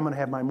 okay, I'm going to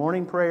have my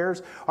morning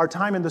prayers. Our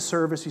time in the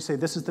service, you say,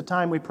 this is the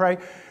time we pray.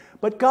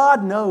 But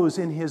God knows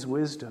in His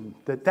wisdom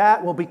that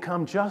that will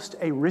become just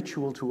a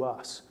ritual to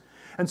us.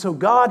 And so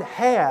God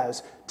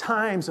has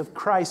times of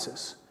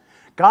crisis.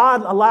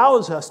 God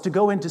allows us to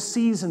go into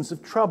seasons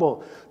of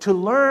trouble to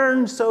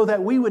learn so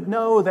that we would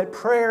know that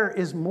prayer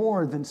is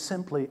more than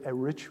simply a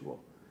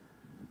ritual.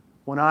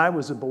 When I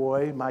was a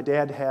boy, my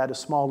dad had a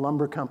small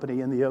lumber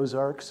company in the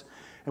Ozarks,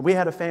 and we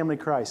had a family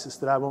crisis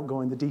that I won't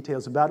go into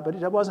details about, but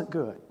it wasn't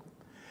good.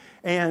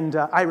 And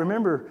I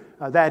remember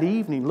that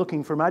evening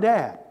looking for my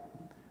dad.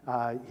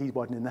 He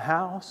wasn't in the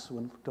house,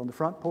 went on the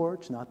front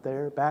porch, not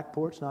there, back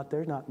porch, not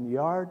there, not in the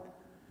yard.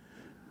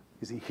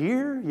 Is he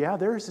here? Yeah,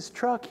 there's his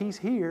truck. He's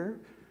here.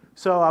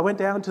 So I went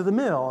down to the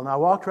mill, and I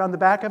walked around the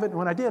back of it, and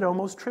when I did, I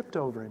almost tripped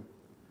over him.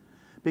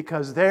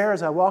 Because there,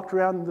 as I walked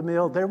around the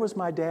mill, there was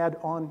my dad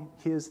on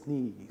his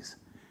knees.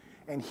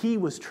 And he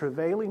was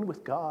travailing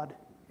with God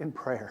in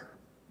prayer.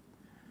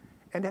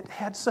 And it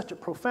had such a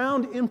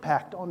profound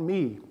impact on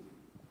me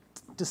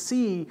to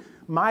see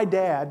my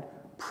dad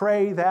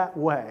pray that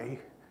way.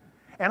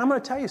 And I'm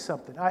going to tell you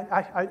something.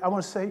 I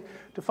want to say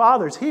to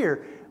fathers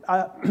here,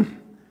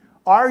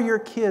 are your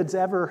kids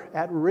ever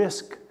at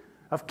risk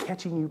of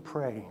catching you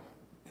praying?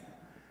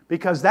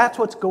 Because that's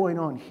what's going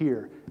on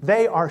here.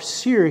 They are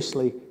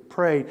seriously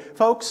praying.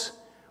 Folks,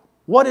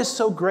 what is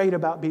so great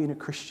about being a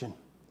Christian?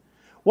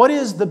 What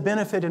is the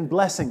benefit and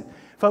blessing?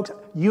 Folks,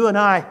 you and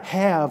I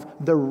have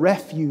the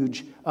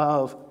refuge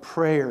of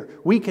prayer.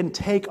 We can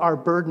take our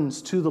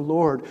burdens to the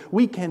Lord.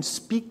 We can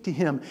speak to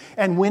Him.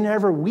 And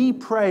whenever we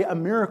pray, a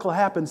miracle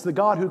happens. The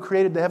God who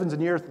created the heavens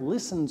and the earth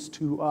listens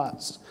to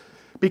us,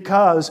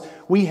 because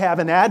we have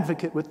an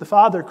advocate with the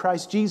Father,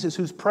 Christ Jesus,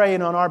 who's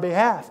praying on our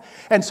behalf.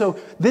 And so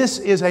this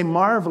is a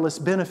marvelous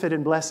benefit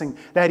and blessing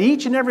that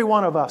each and every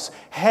one of us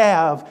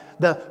have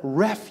the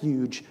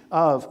refuge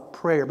of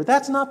prayer. But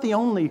that's not the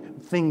only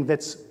thing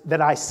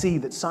that I see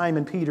that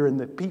Simon Peter and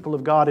the people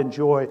of God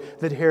enjoy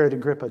that Herod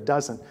Agrippa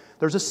doesn't.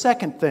 There's a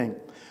second thing.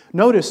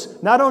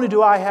 Notice, not only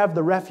do I have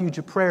the refuge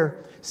of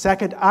prayer,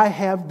 second, I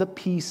have the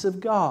peace of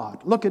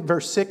God. Look at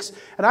verse 6,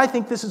 and I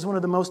think this is one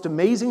of the most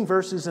amazing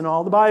verses in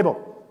all the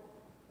Bible.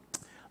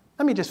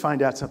 Let me just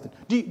find out something.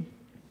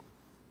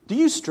 Do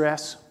you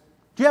stress?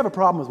 Do you have a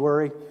problem with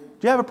worry? Do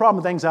you have a problem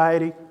with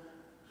anxiety?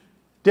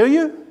 Do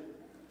you?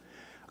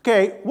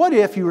 Okay, what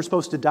if you were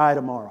supposed to die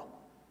tomorrow?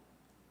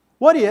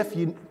 What if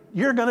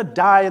you're going to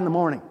die in the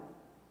morning?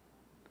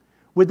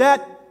 Would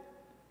that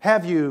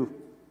have you...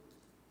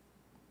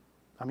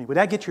 would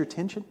that get your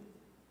attention?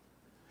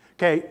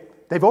 Okay,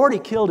 they've already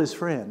killed his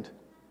friend.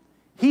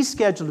 He's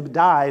scheduled to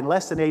die in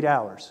less than 8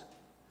 hours.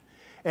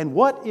 And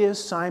what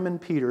is Simon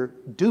Peter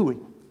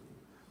doing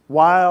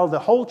while the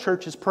whole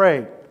church is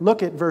praying?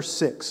 Look at verse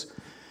 6.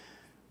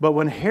 But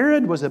when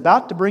Herod was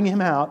about to bring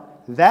him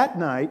out that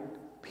night,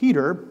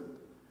 Peter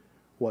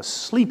was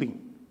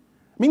sleeping.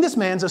 This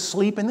man's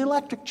asleep in the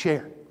electric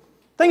chair.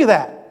 Think of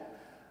that.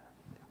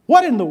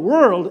 What in the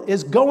world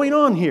is going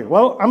on here?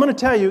 Well, I'm going to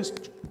tell you,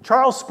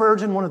 Charles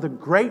Spurgeon, one of the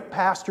great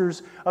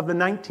pastors of the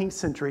 19th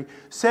century,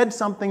 said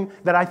something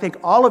that I think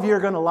all of you are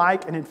going to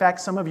like, and in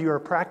fact, some of you are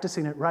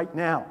practicing it right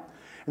now.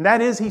 And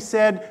that is, he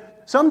said,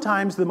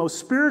 sometimes the most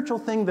spiritual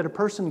thing that a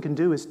person can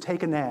do is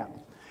take a nap.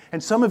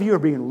 And some of you are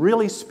being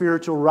really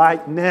spiritual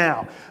right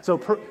now. So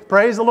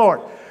praise the Lord.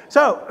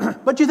 So,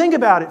 but you think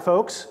about it,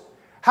 folks,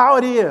 how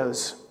it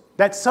is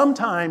that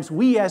sometimes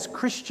we as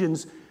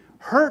Christians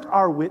hurt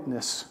our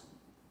witness.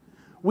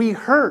 We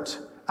hurt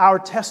our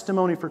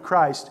testimony for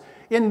Christ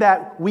in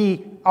that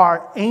we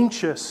are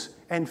anxious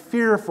and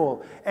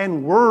fearful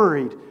and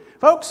worried.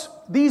 Folks,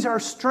 these are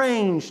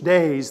strange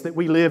days that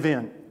we live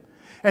in.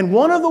 And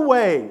one of the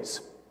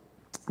ways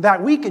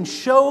that we can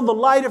show the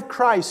light of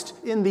Christ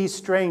in these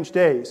strange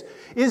days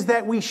is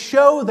that we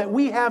show that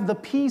we have the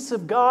peace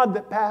of God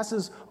that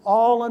passes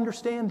all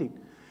understanding.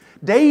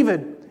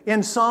 David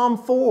in Psalm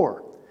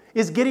 4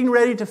 is getting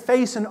ready to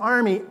face an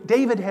army.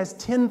 David has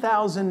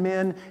 10,000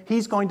 men.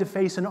 He's going to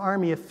face an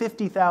army of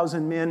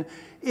 50,000 men.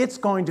 It's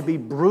going to be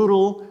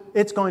brutal.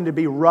 It's going to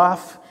be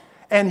rough.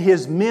 And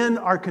his men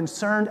are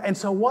concerned. And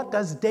so what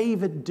does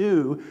David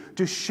do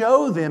to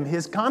show them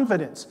his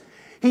confidence?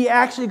 He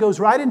actually goes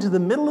right into the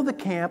middle of the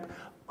camp,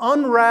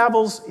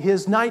 unravels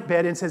his night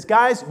bed and says,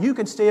 guys, you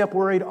can stay up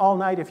worried all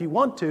night if you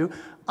want to.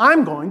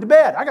 I'm going to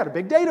bed. I got a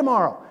big day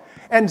tomorrow.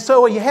 And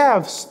so you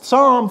have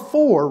Psalm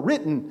 4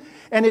 written,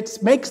 and it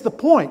makes the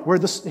point where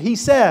he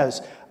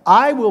says,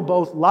 I will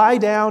both lie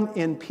down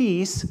in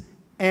peace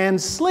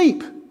and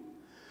sleep.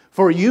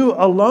 For you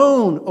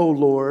alone, O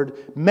Lord,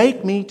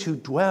 make me to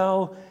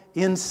dwell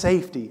in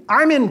safety.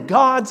 I'm in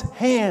God's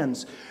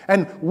hands.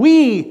 And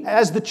we,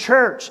 as the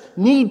church,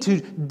 need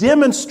to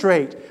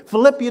demonstrate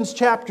Philippians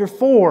chapter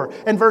 4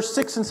 and verse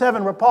 6 and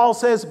 7, where Paul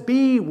says,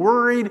 be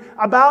worried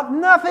about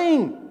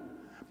nothing,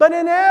 but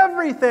in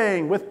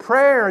everything, with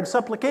prayer and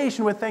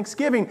supplication, with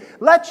thanksgiving,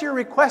 let your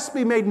requests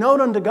be made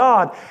known unto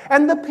God.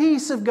 And the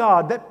peace of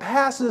God that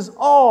passes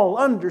all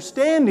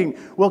understanding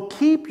will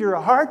keep your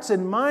hearts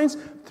and minds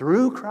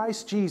through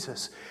Christ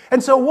Jesus.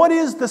 And so what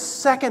is the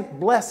second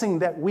blessing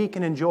that we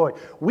can enjoy?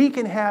 We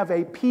can have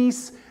a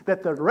peace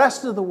that the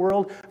rest of the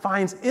world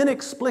finds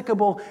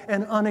inexplicable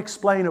and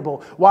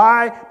unexplainable.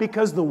 Why?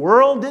 Because the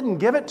world didn't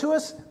give it to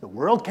us. The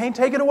world can't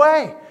take it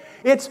away.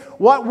 It's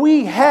what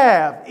we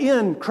have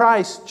in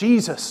Christ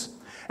Jesus.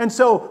 And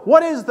so,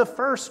 what is the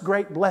first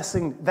great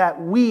blessing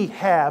that we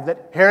have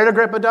that Herod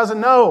Agrippa doesn't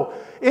know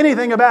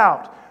anything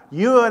about?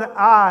 You and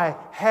I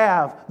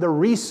have the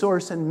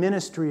resource and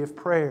ministry of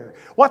prayer.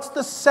 What's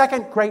the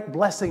second great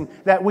blessing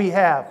that we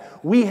have?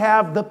 We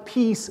have the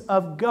peace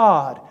of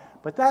God.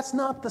 But that's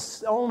not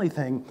the only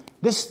thing.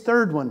 This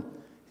third one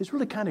is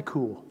really kind of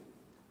cool.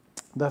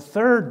 The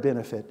third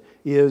benefit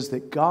is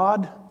that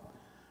God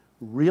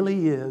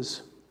really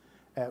is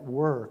at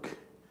work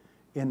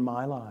in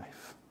my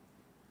life.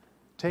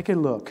 Take a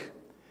look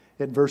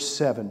at verse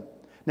 7.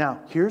 Now,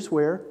 here's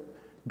where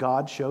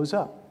God shows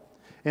up.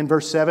 In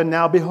verse 7,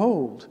 now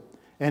behold,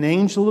 an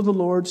angel of the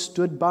Lord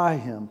stood by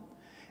him,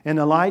 and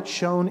a light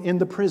shone in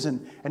the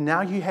prison. And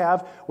now you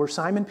have where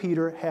Simon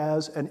Peter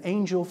has an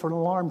angel for an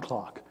alarm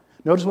clock.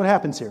 Notice what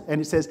happens here. And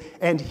it says,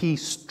 and he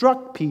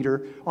struck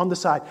Peter on the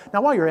side.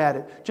 Now, while you're at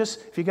it,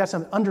 just if you got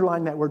something,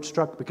 underline that word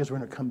struck because we're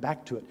going to come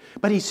back to it.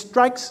 But he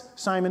strikes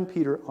Simon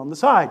Peter on the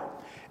side.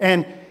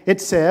 And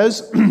it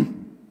says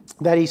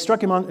that he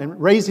struck him on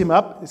and raised him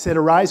up. It said,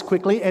 arise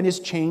quickly, and his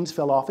chains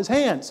fell off his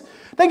hands.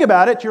 Think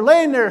about it. You're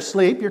laying there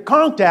asleep. You're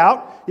conked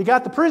out. You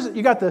got the prison.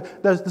 You got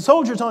the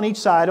soldiers on each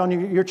side.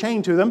 You're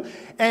chained to them.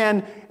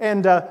 And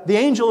the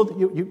angel,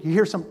 you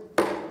hear some,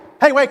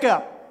 hey, wake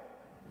up.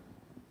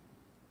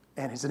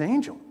 And it's an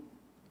angel.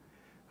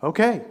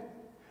 Okay.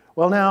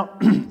 Well, now,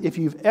 if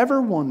you've ever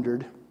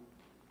wondered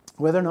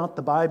whether or not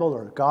the Bible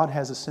or God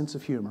has a sense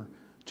of humor,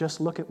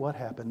 just look at what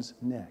happens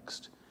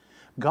next.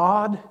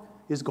 God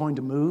is going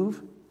to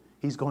move.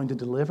 He's going to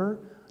deliver,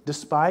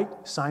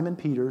 despite Simon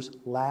Peter's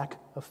lack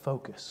of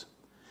focus.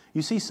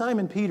 You see,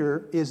 Simon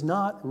Peter is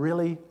not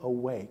really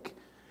awake.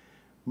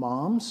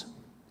 Moms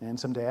and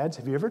some dads,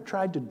 have you ever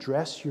tried to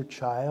dress your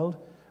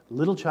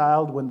little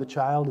child, when the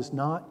child is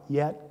not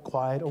yet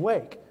quite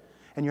awake?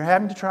 And you're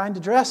having to try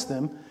and dress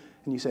them,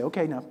 and you say,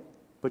 okay, now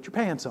put your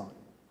pants on.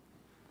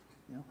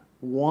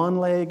 One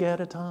leg at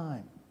a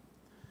time.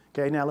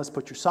 Okay, now let's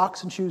put your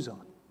socks and shoes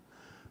on.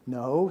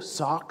 No,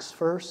 socks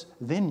first,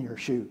 then your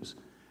shoes.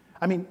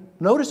 I mean,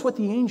 notice what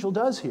the angel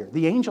does here.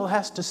 The angel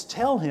has to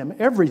tell him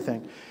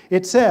everything.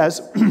 It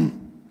says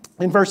in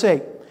verse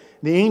 8,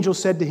 the angel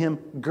said to him,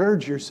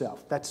 gird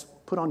yourself. That's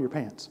put on your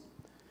pants.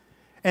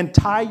 And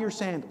tie your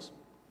sandals.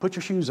 Put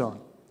your shoes on.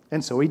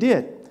 And so he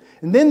did.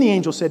 And then the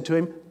angel said to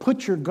him,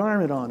 put your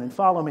garment on and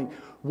follow me.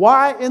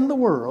 Why in the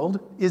world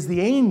is the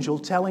angel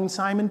telling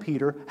Simon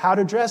Peter how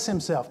to dress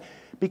himself?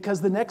 Because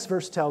the next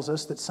verse tells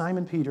us that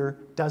Simon Peter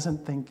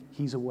doesn't think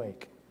he's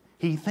awake.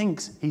 He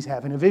thinks he's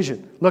having a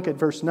vision. Look at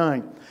verse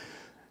 9.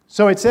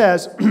 So it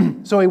says,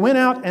 so he went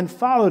out and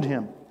followed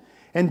him,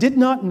 and did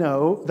not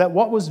know that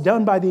what was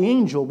done by the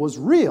angel was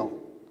real,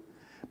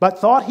 but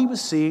thought he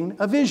was seeing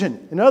a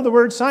vision. In other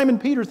words, Simon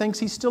Peter thinks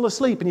he's still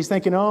asleep, and he's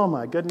thinking, oh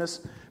my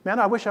goodness, man,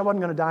 I wish I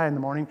wasn't going to die in the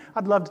morning.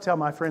 I'd love to tell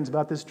my friends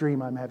about this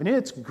dream I'm having.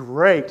 It's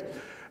great.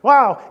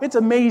 Wow, it's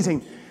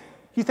amazing.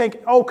 You think,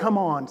 oh, come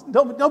on.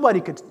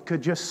 Nobody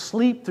could just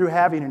sleep through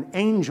having an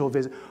angel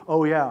visit.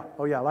 Oh, yeah.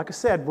 Like I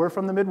said, we're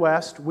from the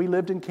Midwest. We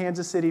lived in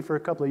Kansas City for a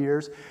couple of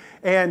years.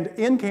 And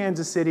in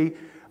Kansas City,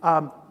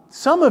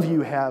 some of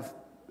you have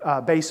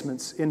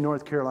basements in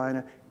North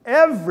Carolina.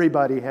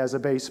 Everybody has a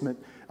basement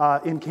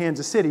in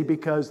Kansas City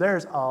because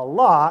there's a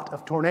lot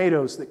of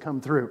tornadoes that come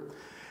through.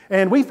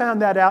 And we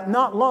found that out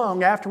not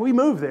long after we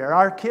moved there.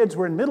 Our kids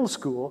were in middle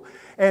school,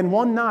 and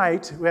one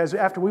night,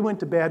 after we went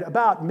to bed,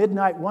 about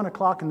midnight, 1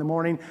 o'clock in the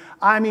morning,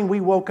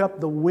 we woke up,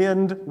 the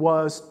wind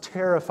was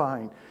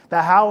terrifying.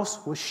 The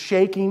house was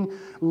shaking,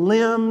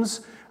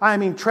 limbs,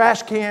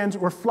 trash cans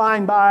were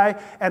flying by,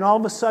 and all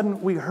of a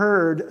sudden we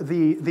heard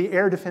the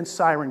air defense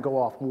siren go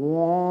off.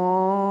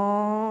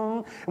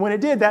 And when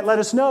it did, that let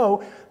us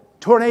know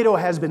tornado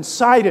has been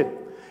sighted.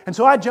 And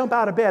so I jump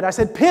out of bed. I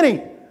said,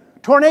 Penny,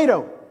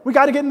 tornado. We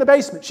got to get in the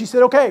basement. She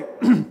said, okay.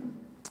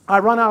 I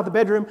run out of the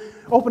bedroom,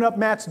 open up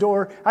Matt's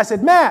door. I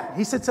said, Matt.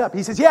 He sits up.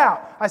 He says, yeah.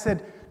 I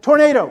said,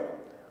 tornado.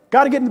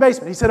 Got to get in the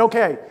basement. He said,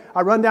 okay.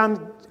 I run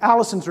down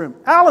Allison's room.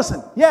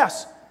 Allison,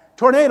 yes.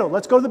 Tornado.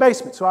 Let's go to the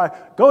basement. So I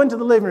go into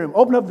the living room,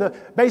 open up the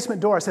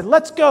basement door. I said,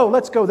 let's go,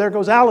 let's go. There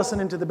goes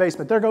Allison into the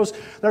basement. There goes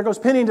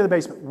Penny into the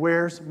basement.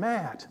 Where's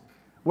Matt?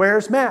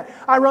 Where's Matt?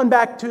 I run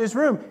back to his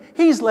room.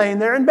 He's laying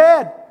there in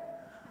bed.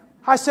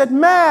 I said,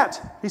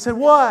 Matt. He said,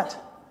 what?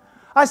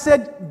 I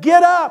said,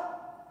 get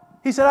up.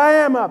 He said, I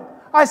am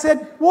up. I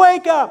said,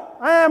 wake up.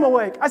 I am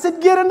awake. I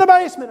said, get in the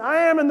basement. I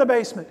am in the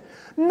basement.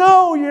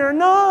 No, you're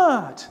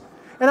not.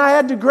 And I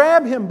had to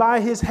grab him by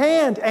his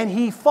hand, and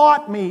he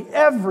fought me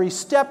every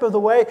step of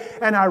the way,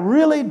 and I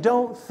really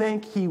don't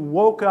think he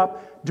woke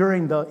up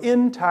during the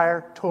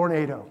entire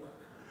tornado.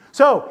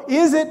 So,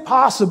 is it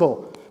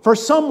possible for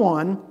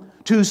someone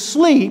to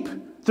sleep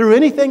through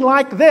anything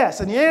like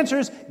this? And the answer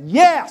is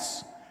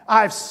yes.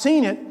 I've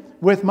seen it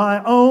with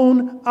my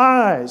own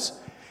eyes.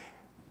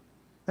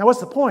 Now,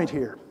 what's the point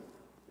here?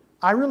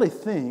 I really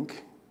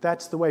think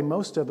that's the way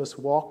most of us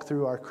walk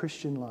through our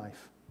Christian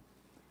life.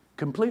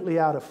 Completely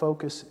out of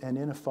focus and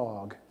in a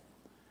fog.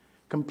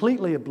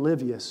 Completely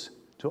oblivious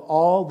to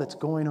all that's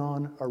going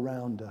on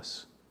around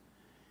us.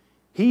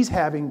 He's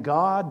having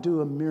God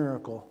do a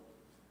miracle.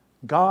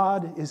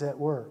 God is at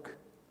work.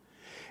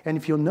 And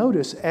if you'll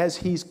notice, as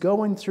he's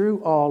going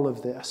through all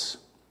of this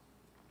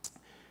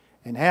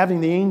and having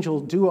the angel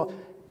do all,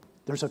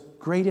 there's a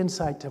great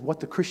insight to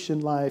what the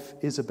Christian life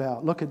is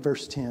about. Look at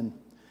verse 10.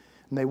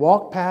 And they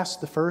walked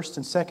past the first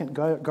and second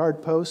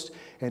guard post,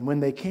 and when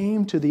they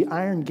came to the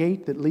iron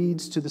gate that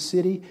leads to the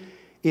city,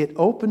 it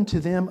opened to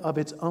them of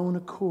its own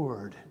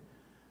accord.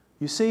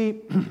 You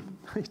see,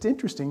 it's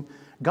interesting.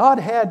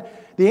 The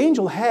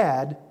angel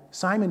had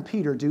Simon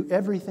Peter do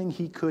everything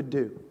he could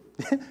do.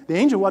 The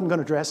angel wasn't going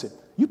to dress it.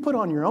 You put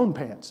on your own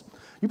pants.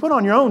 You put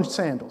on your own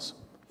sandals.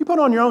 You put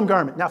on your own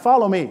garment. Now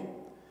follow me.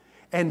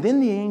 And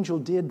then the angel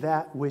did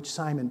that which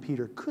Simon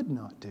Peter could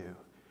not do.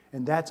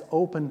 And that's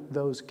open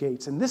those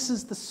gates. And this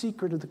is the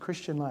secret of the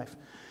Christian life.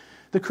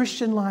 The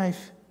Christian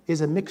life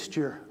is a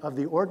mixture of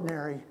the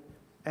ordinary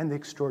and the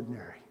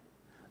extraordinary,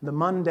 the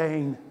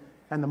mundane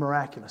and the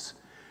miraculous.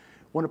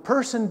 When a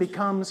person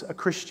becomes a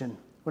Christian,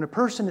 when a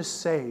person is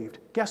saved,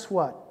 guess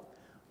what?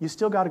 You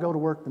still got to go to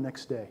work the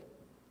next day.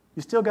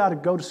 You still got to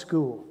go to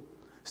school.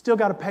 Still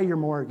got to pay your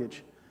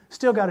mortgage.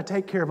 Still got to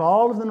take care of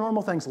all of the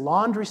normal things.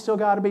 Laundry still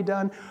got to be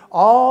done.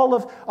 All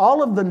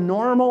of the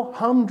normal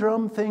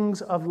humdrum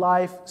things of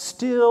life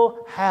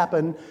still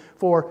happen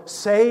for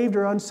saved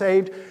or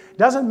unsaved.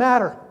 Doesn't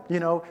matter. You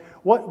know,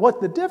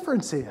 what the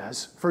difference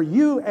is for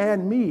you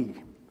and me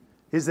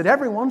is that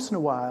every once in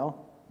a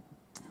while,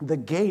 the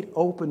gate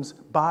opens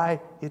by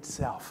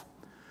itself.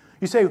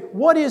 You say,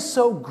 what is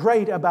so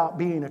great about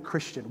being a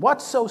Christian?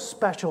 What's so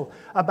special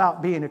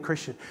about being a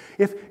Christian?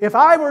 If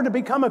I were to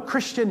become a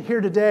Christian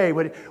here today,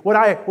 would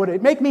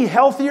it make me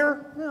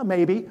healthier? Well,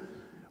 maybe.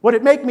 Would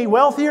it make me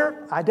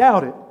wealthier? I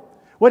doubt it.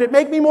 Would it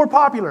make me more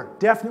popular?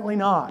 Definitely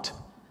not.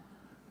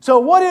 So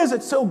what is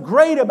it so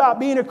great about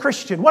being a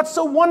Christian? What's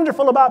so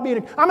wonderful about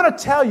being I'm going to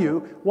tell you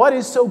what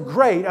is so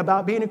great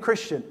about being a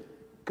Christian.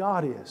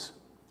 God is.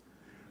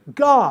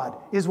 God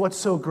is what's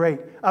so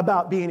great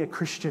about being a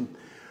Christian.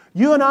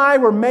 You and I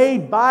were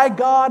made by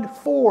God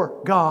for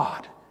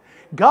God.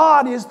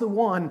 God is the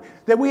one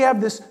that we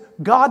have this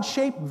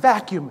God-shaped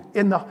vacuum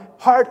in the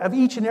heart of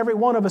each and every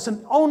one of us,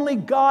 and only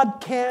God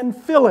can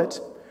fill it.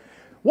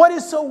 What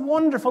is so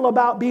wonderful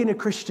about being a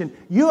Christian?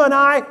 You and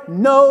I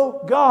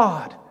know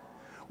God.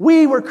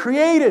 We were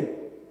created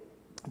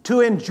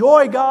to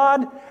enjoy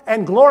God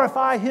and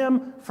glorify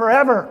Him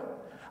forever.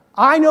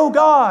 I know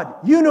God.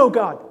 You know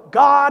God.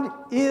 God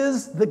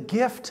is the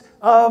gift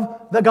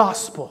of the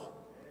gospel.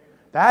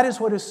 That is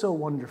what is so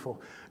wonderful.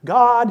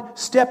 God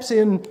steps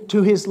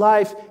into his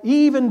life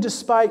even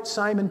despite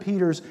Simon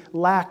Peter's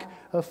lack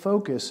of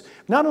focus.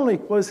 Not only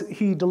was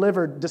he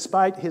delivered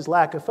despite his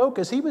lack of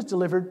focus, he was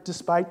delivered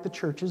despite the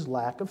church's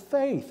lack of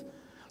faith.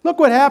 Look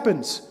what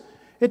happens.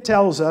 It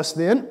tells us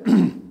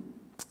then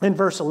in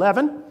verse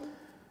 11,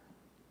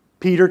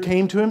 Peter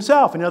came to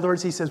himself. In other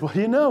words, he says, well,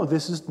 you know,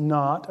 this is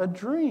not a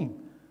dream.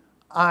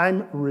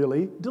 I'm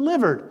really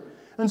delivered.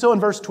 And so in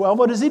verse 12,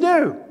 what does he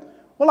do?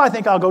 Well, I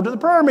think I'll go to the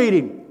prayer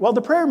meeting. Well,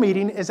 the prayer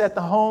meeting is at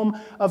the home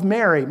of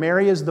Mary.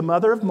 Mary is the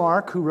mother of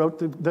Mark, who wrote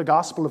the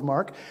Gospel of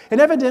Mark. And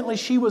evidently,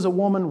 she was a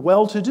woman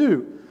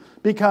well-to-do.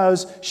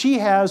 because she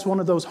has one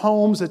of those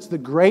homes that's the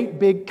great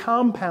big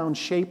compound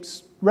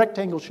shaped,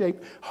 rectangle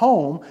shaped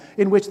home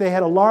in which they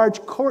had a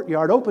large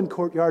courtyard, open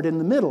courtyard in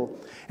the middle.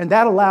 And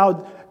that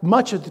allowed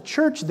much of the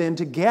church then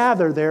to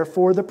gather there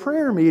for the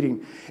prayer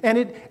meeting. And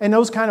in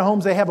those kind of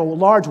homes, they have a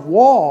large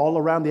wall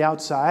around the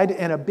outside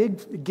and a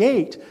big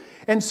gate.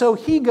 And so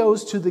he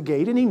goes to the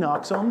gate and he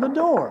knocks on the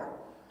door.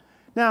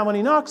 Now, when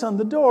he knocks on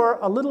the door,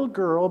 a little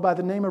girl by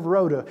the name of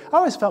Rhoda, I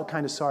always felt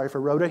kind of sorry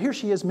for Rhoda. Here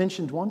she is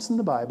mentioned once in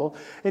the Bible,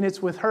 and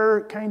it's with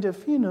her kind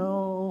of,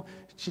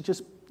 she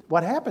just,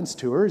 what happens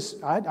to her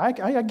is,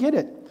 I get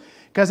it.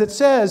 Because it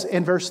says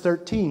in verse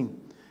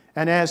 13,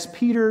 and as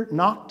Peter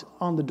knocked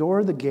on the door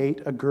of the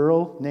gate, a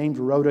girl named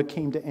Rhoda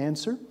came to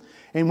answer.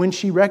 And when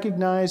she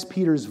recognized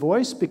Peter's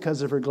voice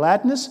because of her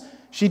gladness,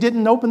 she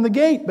didn't open the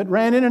gate, but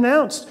ran in and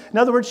announced. In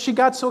other words, she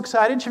got so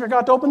excited, she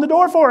forgot to open the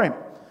door for him.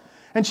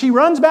 And she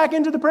runs back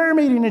into the prayer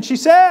meeting and she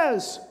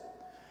says,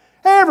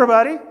 "Hey,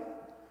 everybody,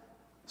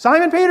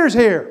 Simon Peter's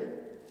here."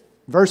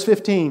 Verse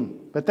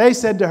 15, but they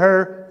said to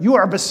her, "You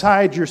are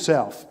beside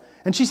yourself."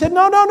 And she said,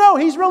 No,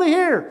 he's really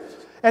here.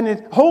 And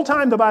the whole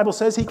time the Bible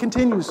says he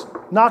continues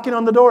knocking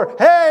on the door.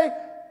 "Hey,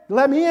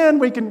 let me in.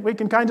 We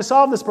can kind of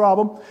solve this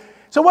problem."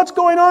 So what's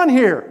going on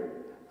here?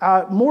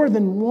 More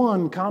than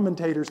one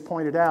commentators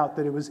pointed out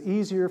that it was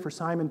easier for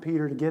Simon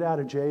Peter to get out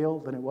of jail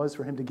than it was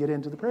for him to get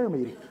into the prayer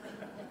meeting.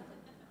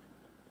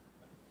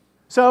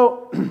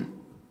 So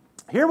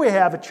here we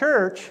have a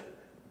church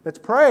that's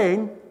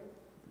praying,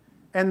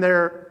 and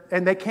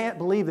they can't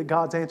believe that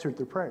God's answered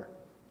their prayer.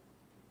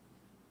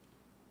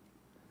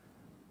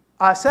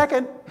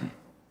 Second,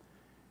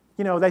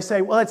 they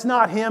say, well, it's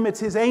not him, it's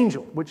his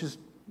angel, which is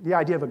the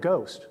idea of a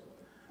ghost.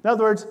 In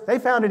other words, they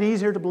found it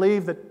easier to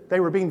believe that they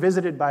were being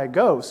visited by a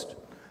ghost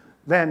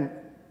than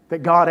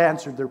that God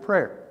answered their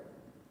prayer.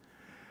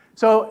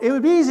 So it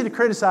would be easy to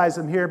criticize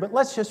them here, but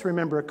let's just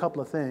remember a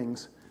couple of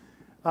things.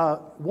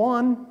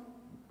 One,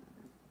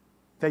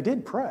 they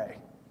did pray.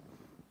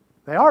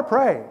 They are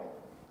praying.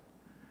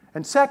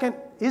 And second,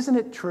 isn't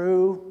it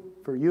true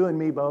for you and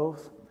me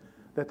both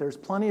that there's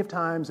plenty of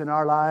times in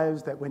our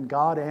lives that when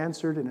God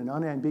answered in an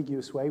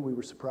unambiguous way, we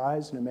were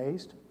surprised and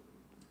amazed?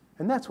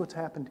 And that's what's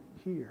happened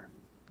here.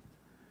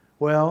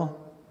 Well,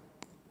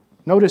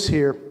 notice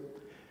here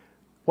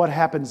what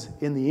happens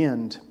in the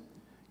end.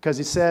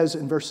 Because it says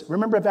in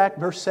remember back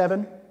verse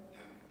 7,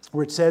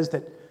 where it says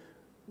that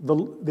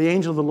the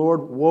angel of the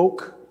Lord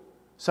woke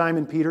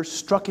Simon Peter,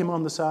 struck him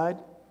on the side.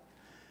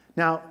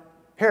 Now,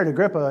 Herod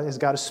Agrippa has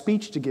got a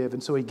speech to give,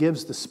 and so he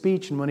gives the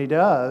speech, and when he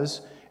does,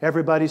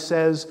 everybody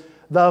says,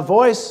 "The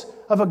voice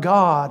of a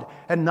God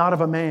and not of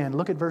a man."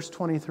 Look at verse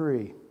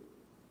 23.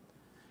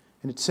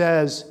 And it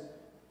says,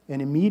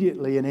 "And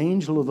immediately an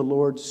angel of the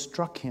Lord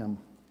struck him,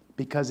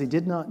 because he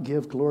did not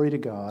give glory to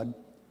God,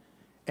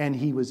 and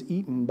he was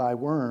eaten by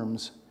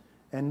worms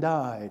and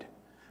died."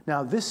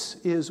 Now, this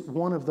is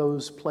one of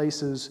those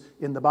places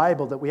in the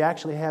Bible that we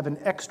actually have an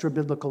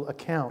extra-biblical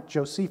account.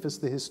 Josephus,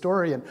 the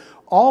historian,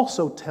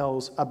 also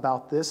tells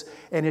about this,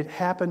 and it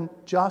happened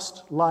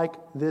just like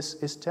this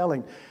is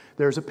telling.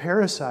 There's a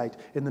parasite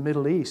in the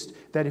Middle East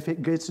that if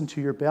it gets into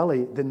your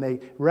belly, then they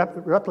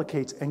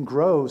replicates and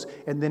grows,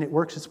 and then it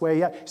works its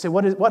way out. You say,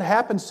 what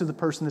happens to the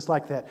person that's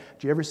like that?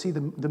 Do you ever see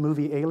the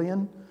movie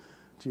Alien?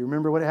 Do you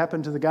remember what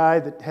happened to the guy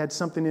that had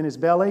something in his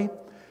belly?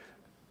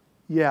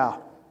 Yeah.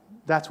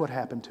 That's what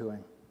happened to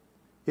him.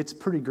 It's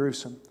pretty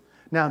gruesome.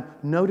 Now,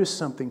 notice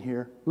something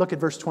here. Look at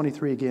verse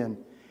 23 again.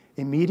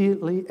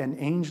 Immediately an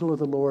angel of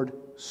the Lord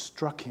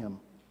struck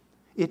him.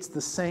 It's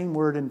the same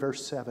word in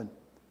verse 7.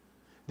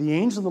 The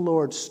angel of the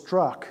Lord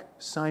struck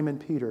Simon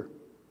Peter.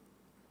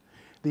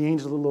 The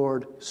angel of the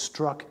Lord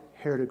struck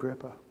Herod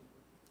Agrippa.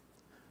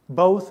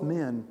 Both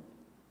men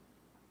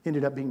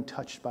ended up being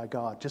touched by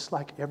God, just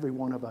like every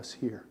one of us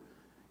here.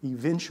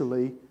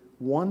 Eventually,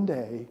 one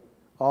day,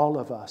 all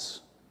of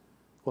us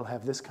will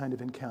have this kind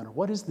of encounter.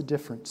 What is the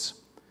difference?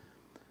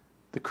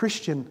 The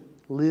Christian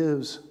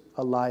lives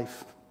a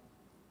life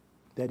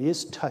that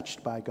is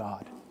touched by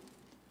God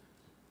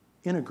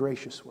in a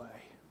gracious way.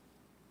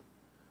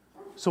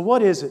 So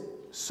what is it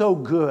so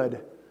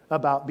good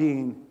about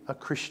being a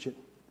Christian?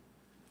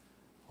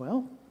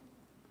 Well,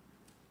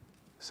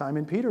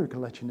 Simon Peter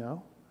can let you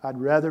know, I'd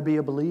rather be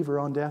a believer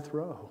on death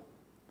row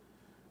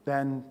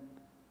than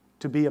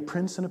to be a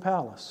prince in a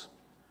palace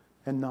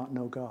and not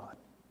know God.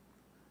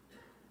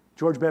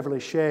 George Beverly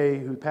Shea,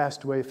 who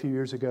passed away a few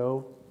years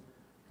ago,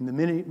 in the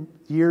many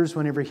years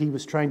whenever he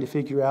was trying to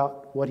figure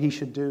out what he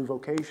should do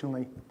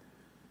vocationally,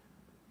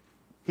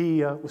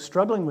 he was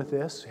struggling with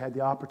this, had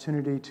the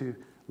opportunity to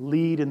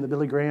lead in the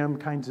Billy Graham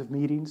kinds of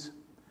meetings.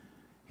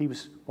 He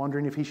was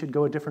wondering if he should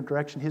go a different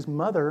direction. His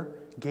mother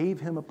gave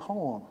him a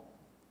poem.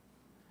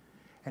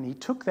 And he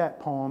took that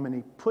poem and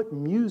he put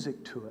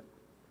music to it.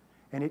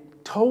 And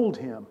it told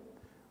him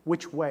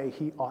which way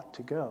he ought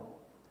to go.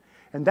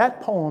 And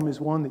that poem is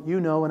one that you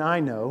know and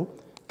I know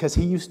because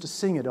he used to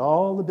sing it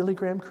all the Billy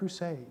Graham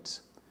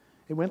crusades.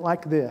 It went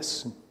like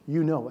this, and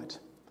you know it.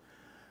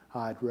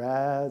 I'd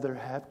rather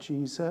have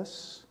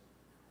Jesus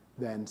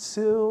than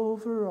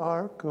silver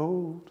or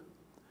gold.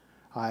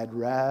 I'd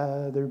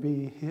rather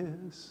be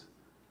his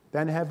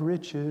than have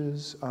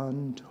riches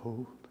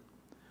untold.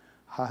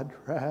 I'd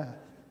rather.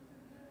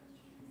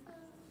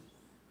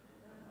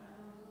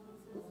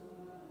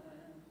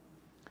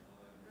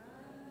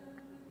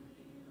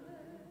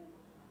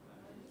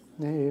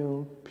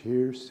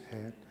 Nail-pierced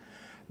hand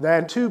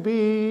than to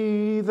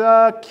be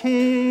the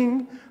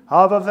king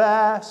of a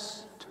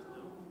vast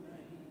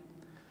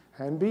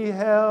and be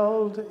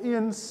held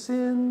in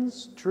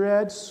sin's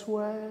dread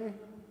sway.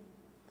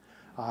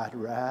 I'd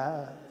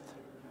rather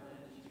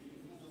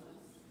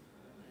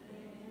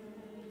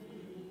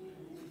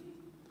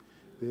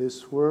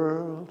this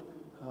world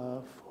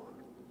afford.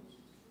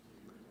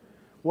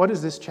 What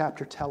does this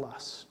chapter tell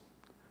us?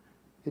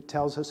 It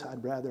tells us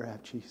I'd rather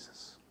have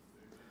Jesus.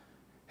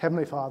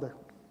 Heavenly Father,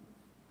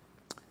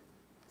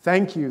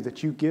 thank you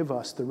that you give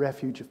us the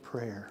refuge of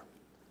prayer,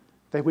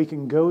 that we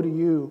can go to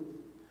you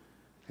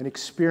and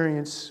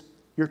experience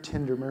your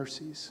tender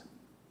mercies.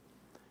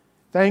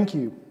 Thank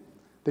you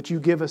that you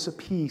give us a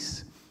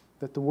peace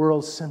that the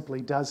world simply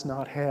does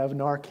not have,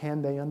 nor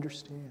can they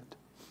understand.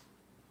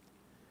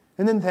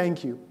 And then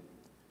thank you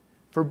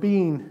for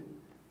being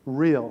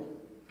real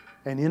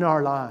and in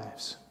our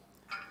lives.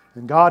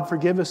 And God,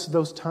 forgive us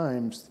those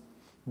times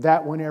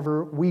that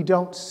whenever we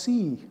don't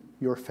see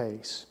your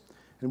face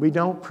and we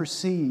don't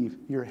perceive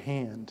your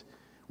hand,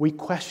 we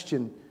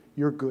question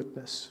your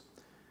goodness.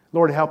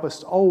 Lord, help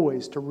us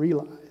always to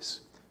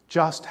realize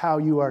just how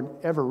you are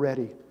ever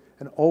ready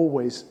and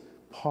always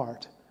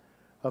part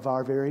of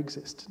our very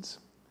existence.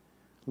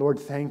 Lord,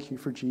 thank you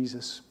for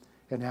Jesus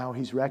and how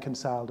he's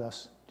reconciled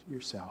us to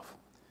yourself.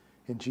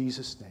 In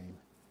Jesus' name,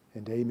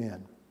 and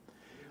amen.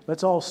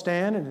 Let's all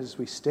stand, and as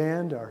we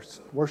stand, our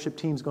worship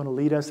team's going to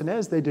lead us. And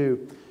as they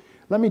do,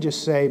 let me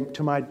just say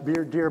to my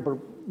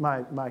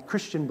my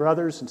Christian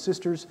brothers and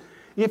sisters,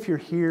 if you're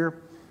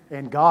here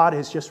and God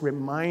has just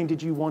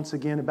reminded you once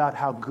again about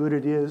how good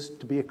it is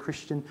to be a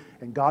Christian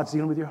and God's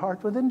dealing with your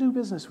heart, well, then do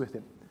business with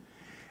him.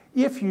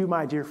 If you,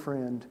 my dear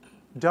friend,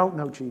 don't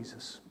know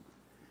Jesus,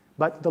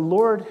 but the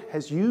Lord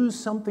has used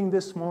something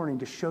this morning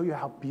to show you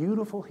how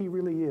beautiful he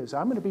really is,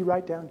 I'm going to be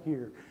right down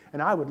here,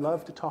 and I would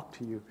love to talk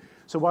to you.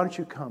 So why don't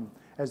you come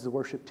as the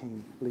worship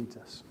team leads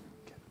us?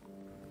 Okay.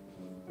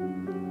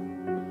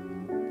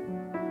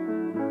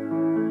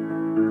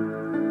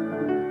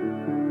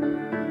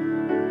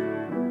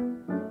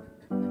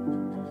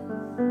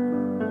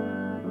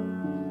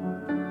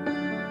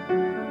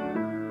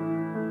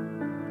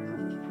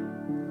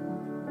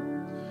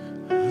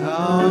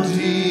 How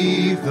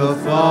deep the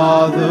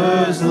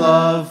Father's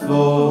love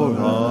for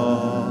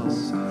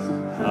us,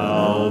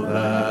 how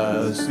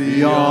vast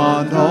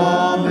beyond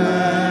all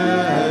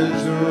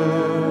measure,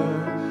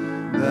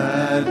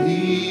 that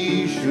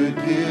he should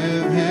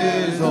give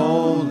his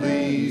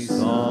only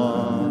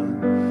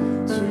Son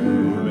to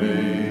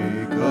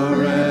make a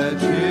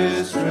wretch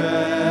his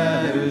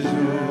treasure.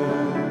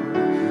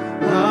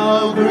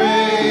 How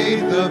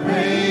great the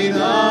pain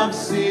of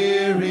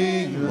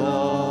searing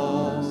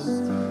loss,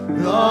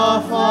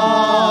 the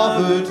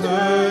Father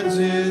turns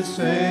his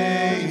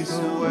face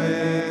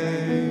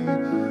away,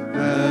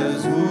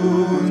 as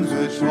wounds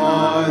which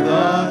are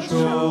the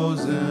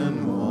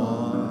chosen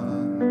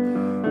one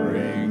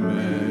bring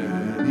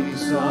many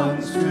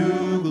sons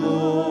to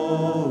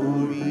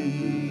glory.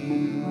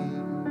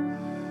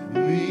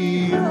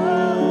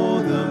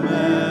 Behold the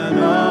man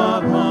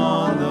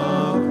upon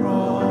the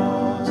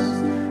cross,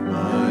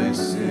 my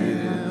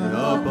sin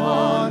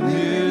upon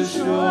his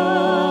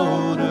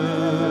shoulders.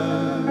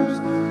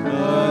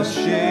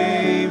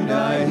 Ashamed,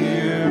 I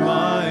hear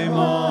my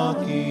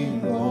mocking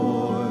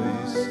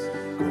voice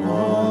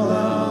call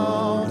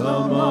out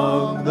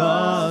among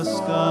the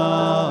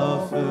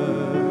scoffers.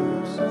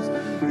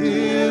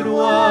 It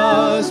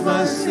was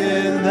my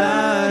sin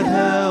that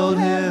held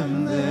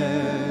him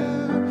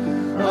there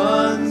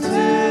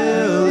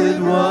until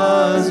it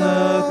was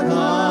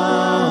accomplished.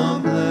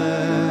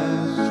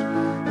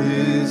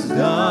 His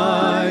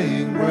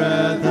dying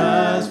breath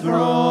has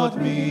brought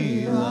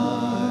me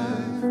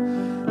life.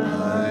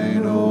 I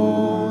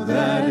know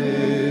that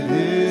it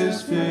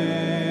is finished.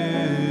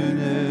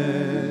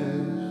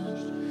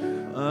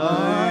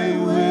 I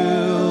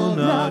will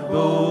not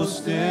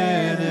boast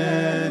in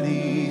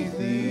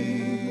anything,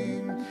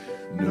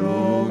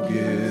 no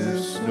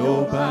gifts,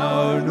 no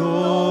power,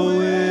 no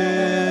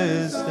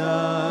wisdom,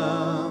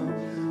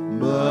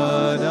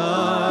 but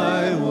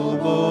I will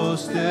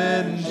boast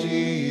in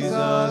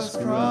Jesus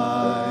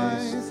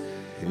Christ,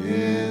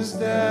 his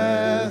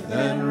death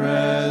and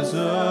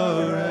resurrection.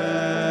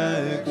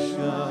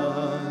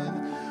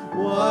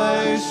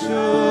 Why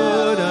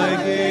should I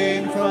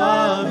gain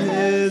from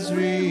his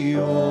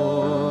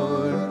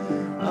reward?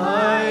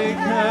 I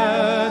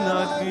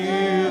cannot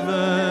give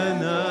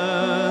an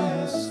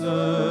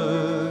answer,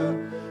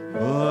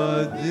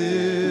 but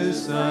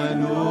this I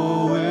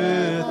know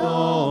with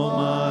all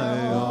my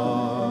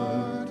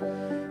heart: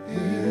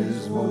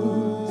 his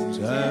wounds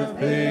have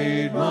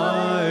paid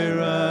my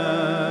ransom.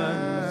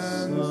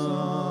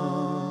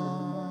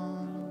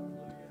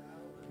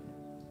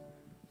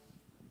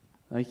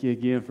 Thank thank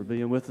you again for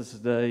being with us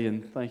today,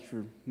 and thank you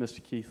for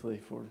Mr.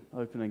 Keathley for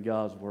opening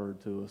God's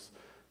Word to us.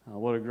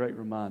 What a great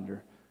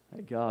reminder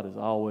that God is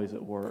always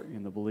at work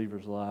in the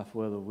believer's life,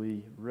 whether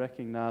we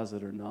recognize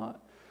it or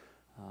not.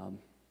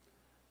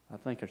 I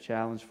think a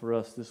challenge for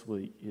us this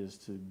week is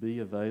to be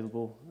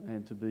available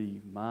and to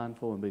be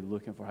mindful and be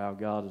looking for how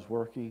God is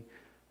working.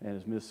 And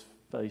as Miss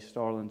Faye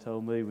Starling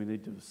told me, we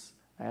need to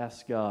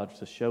ask God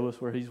to show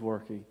us where He's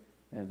working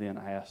and then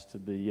ask to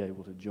be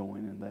able to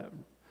join in that.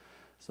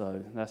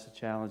 So that's a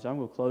challenge. I'm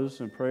going to close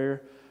in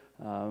prayer.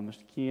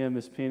 Mr. Kim,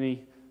 Miss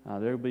Penny,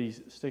 they'll be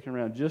sticking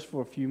around just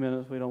for a few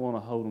minutes. We don't want to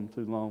hold them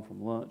too long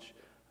from lunch,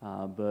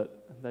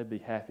 but they'd be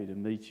happy to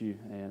meet you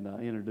and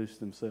introduce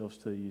themselves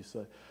to you.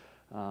 So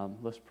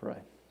let's pray.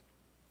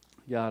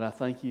 God, I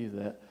thank you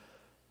that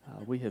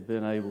we have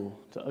been able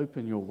to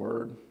open your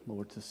word,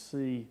 Lord, to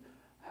see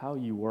how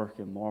you work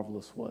in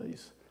marvelous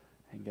ways.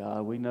 And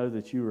God, we know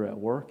that you are at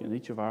work in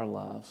each of our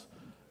lives.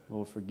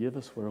 Lord, forgive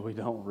us where we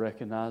don't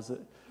recognize it.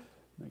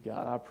 And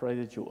God, I pray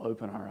that you'll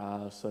open our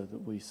eyes so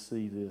that we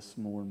see this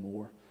more and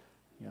more.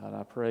 God,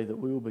 I pray that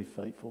we will be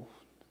faithful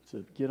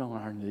to get on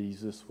our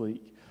knees this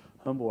week,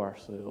 humble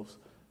ourselves,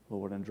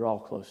 Lord, and draw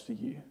close to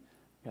you.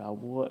 God,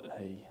 what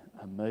a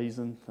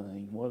amazing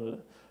thing.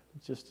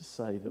 Just to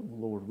say that,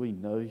 Lord, we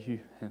know you,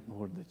 and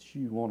Lord, that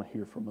you want to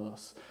hear from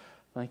us.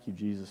 Thank you,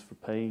 Jesus, for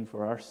paying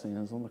for our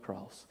sins on the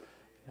cross.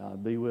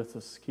 God, be with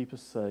us, keep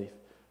us safe,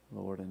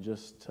 Lord, and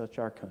just touch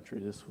our country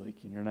this week.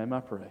 In your name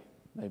I pray.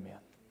 Amen.